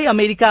 यस्तै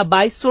अमेरिका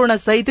 22 स्वर्ण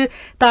सहित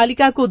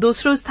तालिकाको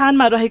दोस्रो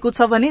स्थानमा रहेको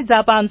छ भने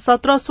जापान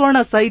 17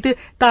 स्वर्ण सहित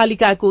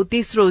तालिकाको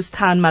तेस्रो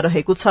स्थानमा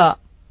रहेको छ।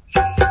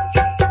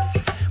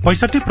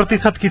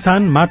 65%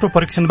 किसान माटो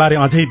परीक्षणबारे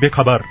अझै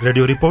बेखबर।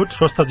 रेडियो रिपोर्ट,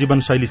 स्वस्थ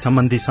जीवनशैली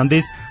सम्बन्धी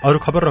सन्देश, अरू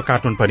खबर र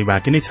कार्टुन पनि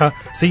बाँकी नै छ।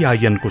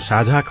 CIN को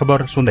साझा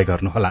खबर सुन्दै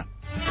गर्नुहोला।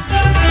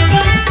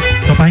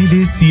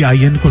 तपाईले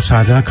CIN को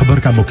साझा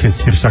खबरका मुख्य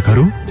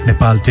शीर्षकहरू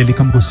नेपाल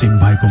टेलिकमको सिम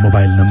भएको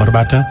मोबाइल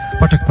नम्बरबाट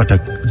पटक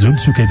पटक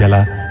जुनसुकै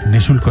बेला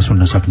निशुल्क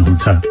सुन्न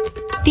सक्नुहुन्छ।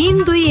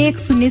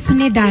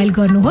 32100 डायल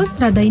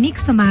गर्नुहोस् र दैनिक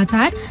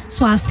समाचार,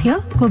 स्वास्थ्य,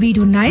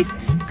 कोभिड-19,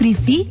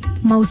 कृषि,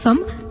 मौसम,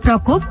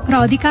 प्रकोप र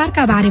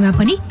अधिकारका बारेमा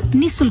पनि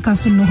निशुल्क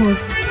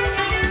सुन्नुहोस्।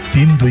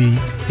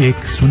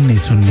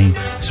 32100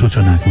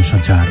 सूचनाको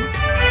संचार।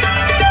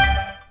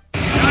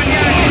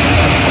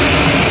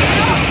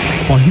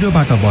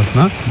 पहिरोबाट बस्न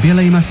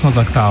बेलैमा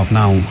सजगता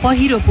अपनाऊ।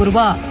 पहिरो पूर्व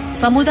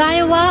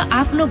समुदाय वा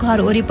आफ्नो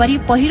घर वरिपरि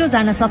पहिरो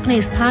जान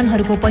सक्ने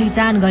स्थानहरूको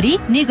पहिचान गरी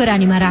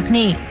निगरानीमा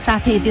राख्ने,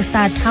 साथै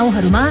त्यस्ता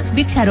ठाउँहरूमा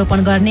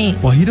वृक्षारोपण गर्ने।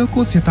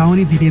 पहिरोको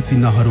चेतावनी दिने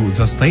चिन्हहरू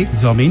जस्तै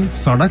जमिन,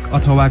 सड़क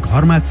अथवा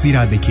घरमा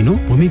चिरा देखिनु,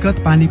 भूमिगत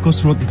पानीको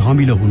स्रोत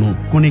धमिलो हुनु,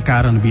 कुनै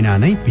कारण बिना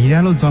नै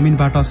भिरालो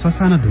जमिनबाट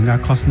ससाना ढुङ्गा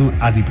खस्नु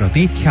आदि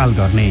प्रति ख्याल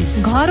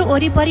गर्ने। घर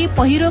वरिपरि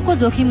पहिरोको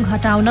जोखिम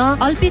घटाउन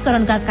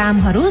अल्पीकरणका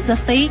कामहरू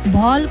जस्तै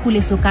भल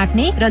कुलेसो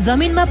काट्ने र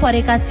जमिनमा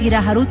परेका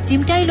चिराहरू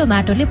चिम्ट्याइलो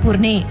माटोले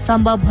पुर्ने,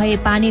 सम्भव भए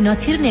पानी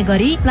नछिर्ने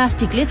गरी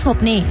प्लास्टिकले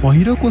छोप्ने।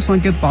 पहिरोको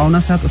संकेत पाउन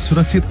साथ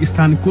सुरक्षित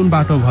स्थान कुन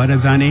बाटो भएर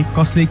जाने,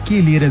 कसले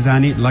के लिएर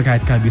जाने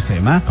लगायतका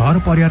विषयमा घर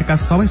परिवारका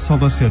सबै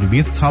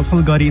सदस्यहरूबीच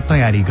छलफल गरी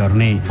तयारी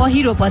गर्ने।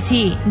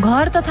 पहिरोपछि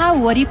घर तथा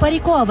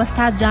वरिपरिको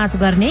अवस्था जाँच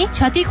गर्ने,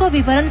 क्षतिको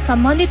विवरण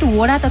सम्बन्धित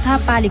वडा तथा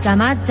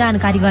पालिकामा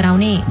जानकारी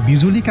गराउने।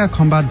 बिजुलीका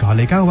खम्बा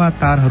ढलेका वा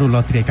तारहरू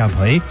लत्रिएका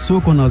भए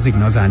सोको नजिक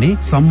नजाने,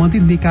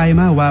 सम्बन्धित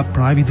निकायमा वा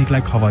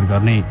प्राविधिकलाई खबर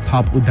गर्ने।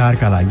 थप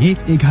उद्धारका लागि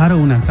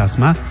 1149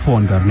 मा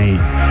फोन गर्ने।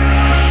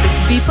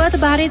 विपद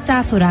बारे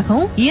चासो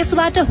राखौं,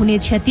 यसबाट हुने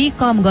क्षति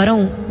कम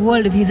गरौं।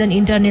 वर्ल्ड भिजन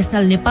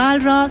इन्टरनेशनल नेपाल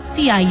र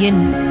CIN।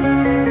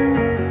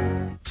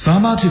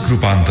 सामाजिक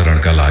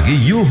रूपान्तरणका लागि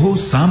यो हो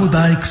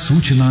सामुदायिक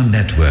सूचना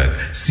नेटवर्क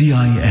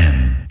CIN।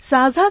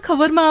 साझा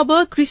खबरमा अब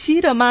कृषि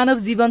र मानव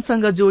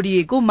जीवनसँग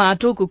जोडिएको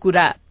माटोको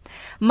कुरा।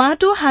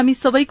 माटो हामी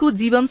सबैको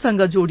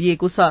जीवनसँग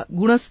जोडिएको छ।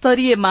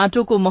 गुणस्तरीय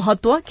माटोको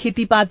महत्व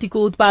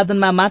खेतीपातीको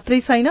उत्पादनमा मात्रै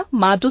छैन,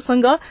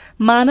 माटोसँग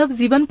मानव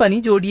जीवन पनि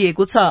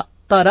जोडिएको छ।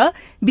 तर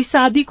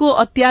विषादीको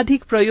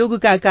अत्याधिक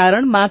प्रयोगका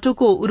कारण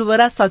माटोको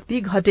उर्वरा शक्ति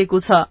घटेको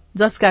छ,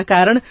 जसका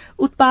कारण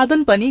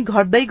उत्पादन पनि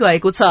घट्दै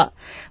गएको छ।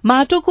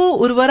 माटोको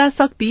उर्वरा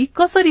शक्ति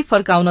कसरी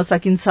फर्काउन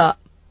सकिन्छ?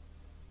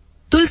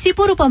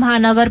 तुलसीपुर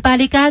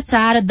उपमहानगरपालिका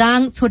 4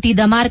 दाङ छोटी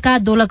दमारका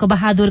दोलक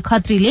बहादुर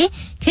खत्रीले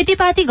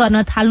खेतीपाती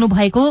गर्न थाल्नु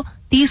भएको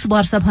 30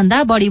 वर्ष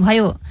भन्दा बढ़ी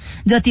भयो।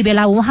 जति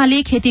बेला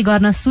उहाँले खेती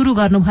गर्न शुरू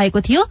गर्नु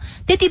भएको थियो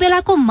त्यति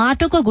बेलाको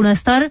माटोको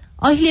गुणस्तर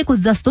अहिलेको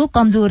जस्तो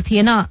कमजोर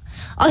थिएन।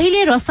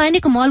 अहिले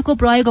रासायनिक मलको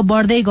प्रयोग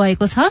बढ्दै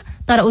गएको छ,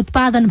 तर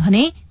उत्पादन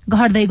भने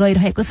घट्दै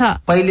गइरहेको छ।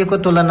 पहिलेको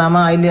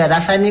तुलनामा अहिले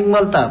रासायनिक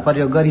मल त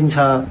प्रयोग गरिन्छ।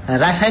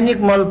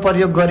 रासायनिक मल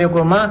प्रयोग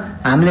गरेकोमा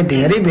हामीले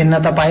धेरै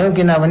भिन्नता पायौं,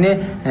 किनभने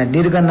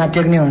दीर्घ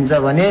नटेक्ने हुन्छ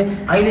भने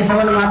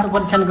अहिलेसम्म माटो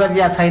परीक्षण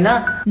गरिया छैन।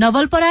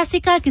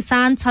 नवलपरासीका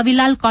किसान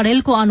छविलाल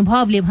कडेलको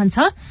अनुभवले भन्छ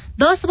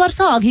 10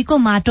 वर्ष अघिको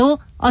माटो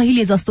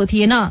अहिले जस्तो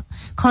थिएन।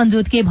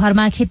 खनजोतकै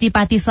भरमा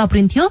खेतीपाती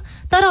सप्रिन्थ्यो,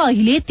 तर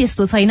अहिले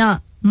त्यस्तो छैन।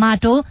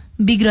 माटो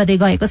बिग्रदै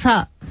गएको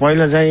छ।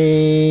 पहिला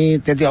चाहिँ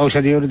त्यति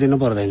औषधिहरू दिनु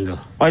पर्दैन थियो,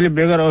 अहिले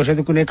बेगर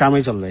औषधि कुनै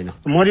कामै चल्दैन।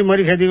 मरी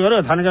खेती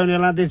गर्यो, थन्काउने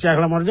बेला त्यो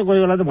च्याख्ला मर्छ, कोही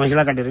बेला त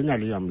भैँसीलाई काटेर नि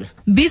हाल्यो हामीले।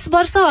 20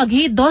 वर्ष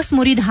अघि 10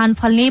 मुरी धान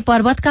फल्ने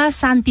पर्वतका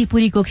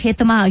शान्तिपुरीको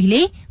खेतमा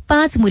अहिले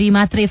 5 मुरी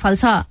मात्रै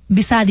फल्छ।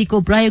 विषादीको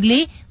प्रयोगले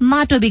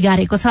माटो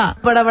बिगारेको छ।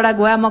 बडा बडा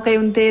गुवा मकै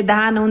हुन्थे,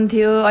 धान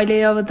हुन्थ्यो,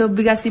 अहिले अब त्यो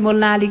विकासी मोल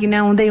नहालिकन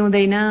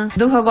हुँदैन।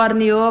 दुःख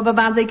गर्ने हो, अब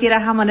बाँझै के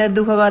राख भनेर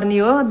दुःख गर्ने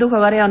हो, दुःख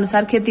गरे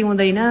अनुसार खेती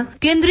हुँदैन।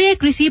 केन्द्रीय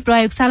कृषि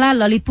प्रयोगशाला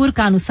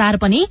ललितपुरका अनुसार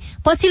पनि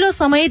पछिल्लो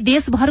समय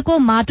देशभरको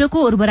माटोको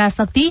उर्वरा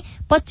शक्ति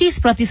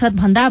 25%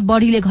 भन्दा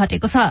बढ़ीले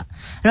घटेको छ।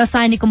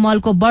 रासायनिक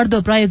मलको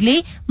बढ़दो प्रयोगले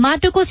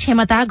माटोको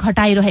क्षमता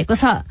घटाइरहेको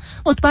छ।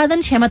 उत्पादन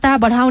क्षमता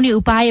बढ़ाउने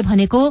उपाय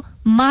भनेको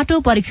माटो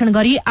परीक्षण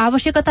गरी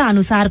आवश्यकता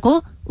अनुसारको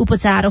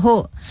उपचार हो।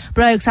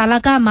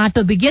 प्रयोगशालाका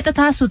माटो विज्ञ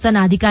तथा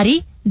सूचना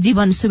अधिकारी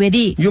जीवन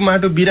सुवेदी, यो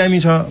माटो बिरामी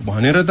छ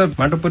भनेर त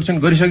माटो परीक्षण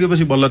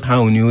गरिसकेपछि बल्ल थाहा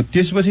हुने हो।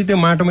 त्यसपछि त्यो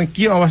माटोमा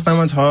के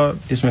अवस्थामा छ,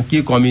 त्यसमा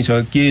के कमी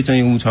छ, के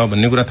चाहिँ ऊ छ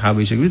भन्ने कुरा थाहा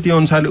भइसकेपछि त्यो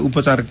अनुसारले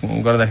उपचार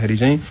गर्दाखेरि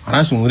चाहिँ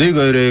ह्रास हुँदै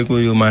गइरहेको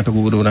यो माटोको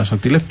उर्वरा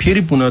शक्तिलाई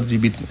फेरि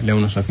पुनर्जीवित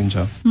ल्याउन सकिन्छ।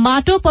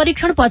 माटो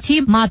परीक्षण पछि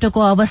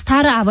माटोको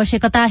अवस्था र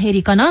आवश्यकता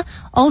हेरिकन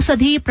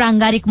औषधि,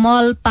 प्रांगारिक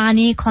मल,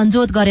 पानी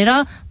खनजोत गरेर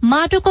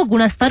माटोको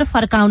गुणस्तर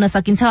फर्काउन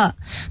सकिन्छ।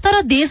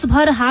 तर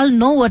देशभर हाल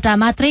 9 वटा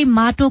मात्रै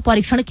माटो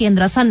परीक्षण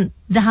केन्द्र छन्,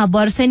 जहाँ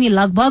वर्षेनी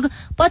लगभग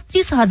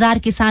 25,000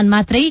 किसान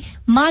मात्रै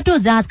माटो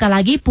जाँचका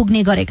लागि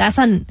पुग्ने गरेका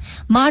छन्।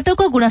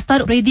 माटोको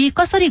गुणस्तर वृद्धि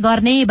कसरी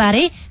गर्ने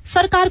बारे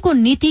सरकारको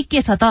नीति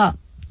के छ त?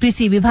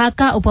 कृषि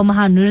विभागका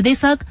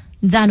उपमहानिर्देशक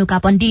जानुका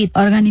पण्डित,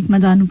 अर्गानिकमा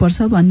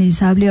जानुपर्छ भन्ने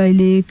हिसाबले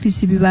अहिले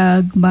कृषि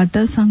विभागबाट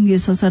संघीय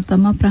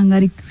सशर्तमा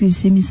प्रांगारिक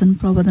कृषि मिशन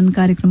प्रवर्धन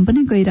कार्यक्रम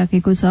पनि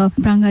गइराखेको छ।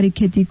 प्रांगारिक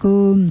खेतीको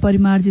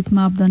परिमार्जित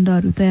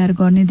मापदण्डहरू तयार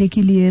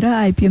गर्नेदेखि लिएर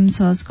आइपीएम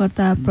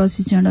सहजकर्ता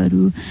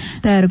प्रशिक्षणहरू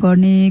तयार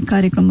गर्ने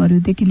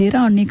कार्यक्रमहरूदेखि लिएर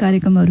अन्य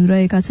कार्यक्रमहरू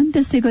रहेका छन्।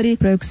 त्यस्तै गरी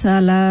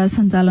प्रयोगशाला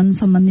सञ्चालन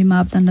सम्बन्धी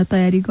मापदण्ड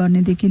तयारी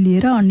गर्नेदेखि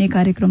लिएर अन्य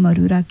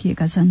कार्यक्रमहरू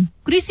राखिएका छन्।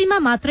 कृषिमा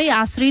मात्रै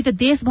आश्रित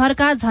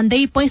देशभरका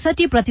झण्डै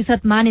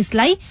 65%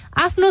 मानिसलाई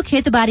आफ्नो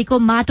खेतबारीको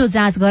माटो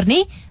जाँच गर्ने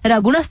र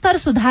गुणस्तर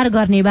सुधार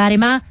गर्ने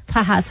बारेमा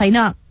थाहा छैन।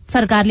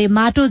 सरकारले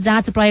माटो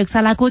जाँच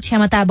प्रयोगशालाको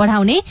क्षमता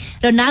बढ़ाउने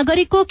र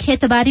नागरिकको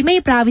खेतबारीमै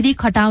प्राविधिक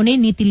खटाउने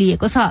नीति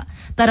लिएको छ,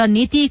 तर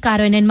नीति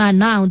कार्यान्वयनमा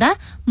नआउँदा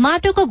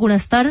माटोको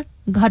गुणस्तर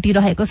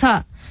घटिरहेको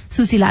छ।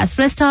 सुशीला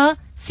श्रेष्ठ,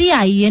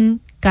 CIN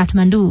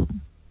काठमाडौँ।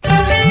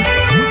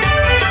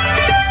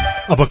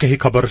 अब केही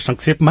खबर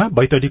संक्षेपमा।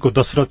 बैतडीको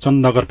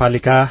दशरथचन्द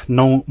नगरपालिका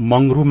 9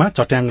 मंगरूमा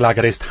चट्याङ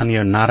लागेर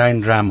स्थानीय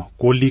नारायण राम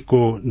कोलीको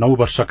 9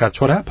 वर्षका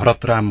छोरा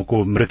भरत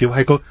रामको मृत्यु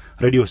भएको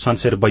रेडियो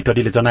सन्सेर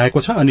बैतडीले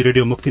जनाएको छ। अनि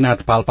रेडियो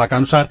मुक्तिनाथ पाल्पाका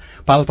अनुसार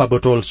पाल्पा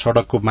बोटोल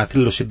सड़कको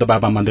माथिल्लो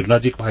सिद्धबाबा मन्दिर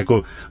नजिक भएको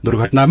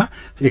दुर्घटनामा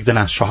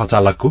एकजना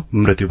सहचालकको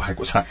मृत्यु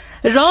भएको छ।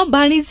 र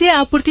वाणिज्य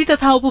आपूर्ति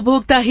तथा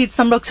उपभोक्ता हित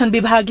संरक्षण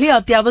विभागले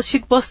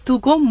अत्यावश्यक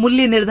वस्तुको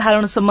मूल्य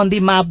निर्धारण सम्बन्धी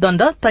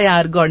मापदण्ड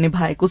तयार गर्ने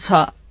भएको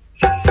छ।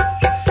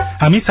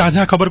 हामी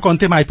साझा खबरको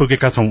अन्त्यमा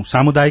आइपुगेका छौं।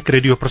 सामुदायिक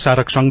रेडियो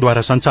प्रसारक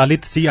संघद्वारा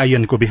संचालित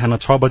CIN को बिहान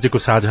 6 बजेको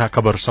साझा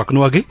खबर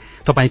सक्नु अघि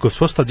तपाईको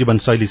स्वस्थ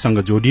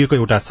जीवनशैलीसँग जोडिएको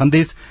एउटा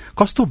सन्देश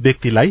कस्तो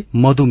व्यक्तिलाई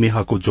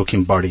मधुमेहको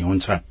जोखिम बढ़ी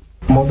हुन्छ।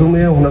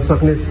 मधुमेह हुन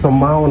सक्ने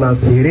सम्भावना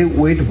धेरै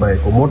वेट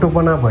भएको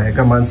मोटोपना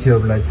भएका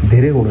मान्छेहरूलाई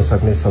धेरै हुन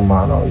सक्ने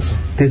सम्भावना हुन्छ।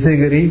 त्यसै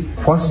गरी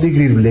फर्स्ट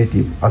डिग्री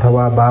रिलेटिभ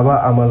अथवा बाबा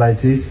आमालाई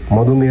चाहिँ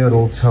मधुमेह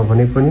रोग छ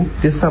भने पनि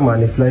त्यस्ता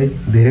मानिसलाई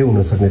धेरै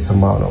हुन सक्ने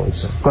सम्भावना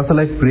हुन्छ।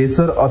 कसैलाई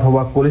प्रेसर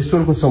अथवा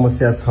कोलेस्ट्रोलको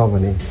समस्या छ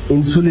भने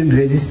इन्सुलिन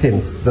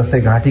रेजिस्टेन्स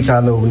जस्तै घाँटी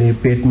कालो हुने,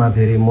 पेटमा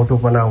धेरै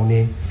मोटोपना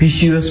हुने,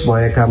 PCOS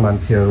भएका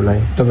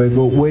मान्छेहरूलाई,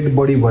 तपाईको वेट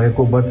बढी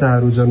भएको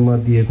बच्चाहरू जन्म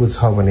दिएको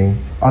छ भने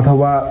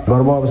अथवा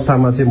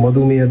गर्भावस्थामा चाहिँ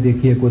मधुमेह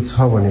देखिएको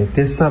छ भने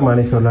त्यस्ता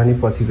मानिसहरूलाई नि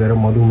पछि गएर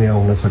मधुमेह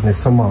हुन सक्ने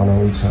सम्भावना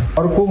हुन्छ।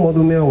 अर्को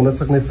मधुमेह हुन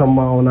सक्ने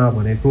सम्भावना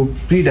भनेको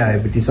प्री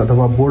डायबिटिस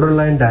अथवा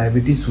बोर्डरलाइन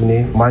डायबिटिस हुने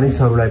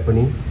मानिसहरूलाई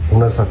पनि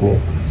हुन सक्ने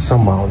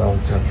सम्भावना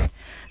हुन्छ।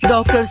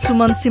 डाक्टर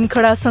सुमन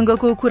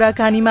सिमखडासँगको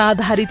कुराकानीमा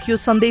आधारित यो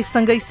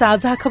सन्देशसँगै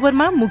साझा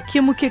खबरमा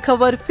मुख्य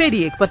खबर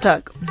फेरि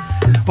एकपटक।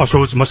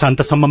 असोज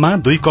मसान्तसम्ममा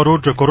 2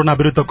 करोड़ कोरोना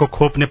विरूद्धको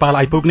खोप नेपाल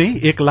आइपुग्ने,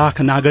 1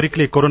 लाख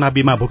नागरिकले कोरोना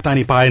बीमा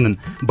भुक्तानी पाएनन्,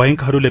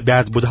 बैंकहरूले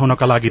ब्याज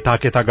बुझाउनका लागि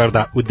ताकेता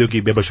गर्दा उद्योगी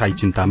व्यवसायी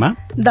चिन्तामा।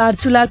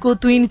 दार्चुलाको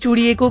तुइन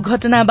चुडिएको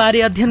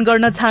घटनाबारे अध्ययन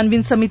गर्न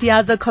छानबिन समिति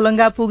आज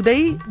खलंगा पुग्दै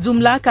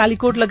जुम्ला,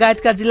 कालीकोट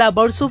लगायतका जिल्ला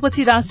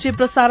वर्षौपछि राष्ट्रिय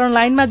प्रसारण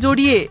लाइनमा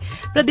जोडिए।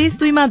 प्रदेश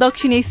 2 मा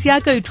दक्षिण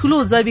एसियाकै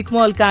ठूलो जैविक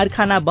मल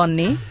कारखाना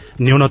बन्ने।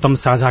 न्यूनतम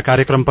साझा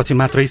कार्यक्रमपछि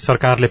मात्रै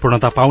सरकारले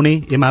पूर्णता पाउने,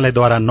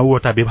 एमालेद्वारा 9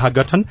 वटा विभाग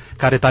गठन,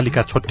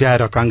 कार्यतालिका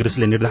छुट्याएर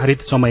कांग्रेसले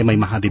निर्धारित समयमै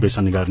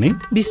महाधिवेशन गर्ने।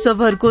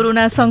 विश्वभर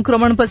कोरोना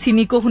संक्रमणपछि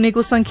निको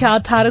हुनेको संख्या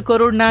 18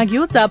 करोड़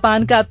नाग्यो।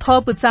 जापानका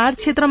थप 4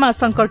 क्षेत्रमा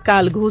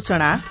संकटकाल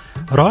घोषणा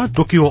र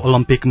टोकियो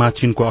ओलम्पिकमा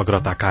चीनको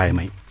अग्रता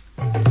कायमै।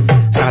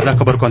 साझा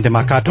खबरको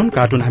अन्त्यमा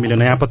कार्टुन हामीले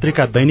नयाँ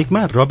पत्रिका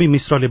दैनिकमा रवि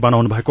मिश्रले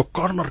बनाउनु भएको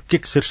कर्नर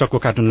किक शीर्षकको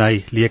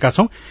कार्टुनलाई लिएका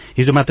छौं।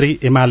 हिजो मात्रै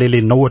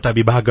एमाले 9 वटा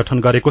विभाग गठन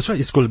गरेको छ।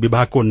 स्कूल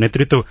विभागको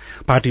नेतृत्व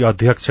पार्टी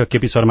अध्यक्ष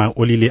केपी शर्मा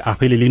ओलीले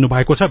आफैले लिनु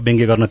भएको छ।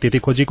 व्यङ्ग्य गर्न त्यति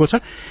खोजिएको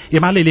छ।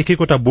 एमाले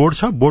लेखेको एउटा बोर्ड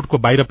छ। बोर्डको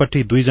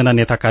बाहिरपट्टि 2 जना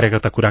नेता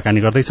कार्यकर्ता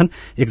कुराकानी गर्दैछन्।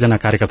 एकजना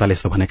कार्यकर्ताले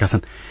यस्तो भनेका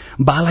छन्,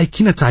 बालाई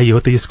किन चाहियो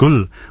त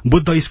स्कूल?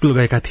 बुद्ध स्कूल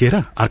गएका थिए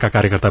र? अर्का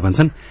कार्यकर्ता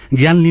भन्छन्,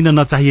 ज्ञान लिन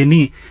नचाहिए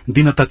नि,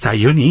 दिन त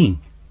चाहियो नि।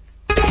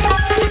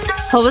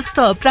 हवस्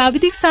त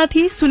प्राविधिक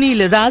साथी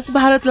सुनिल राज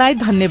भारतलाई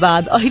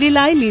धन्यवाद।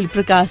 अहिलेलाई लील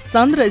प्रकाश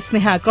चन्द र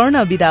स्नेहा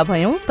कर्ण विदा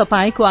भयौं।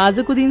 तपाईको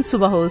आजको दिन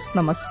शुभ होस्।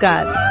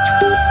 नमस्कार।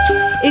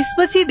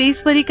 यसपछि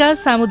देशभरिका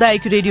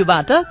सामुदायिक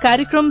रेडियोबाट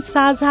कार्यक्रम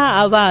साझा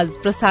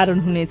आवाज प्रसारण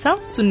हुनेछ।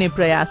 सुन्ने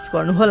प्रयास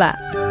गर्नुहोला।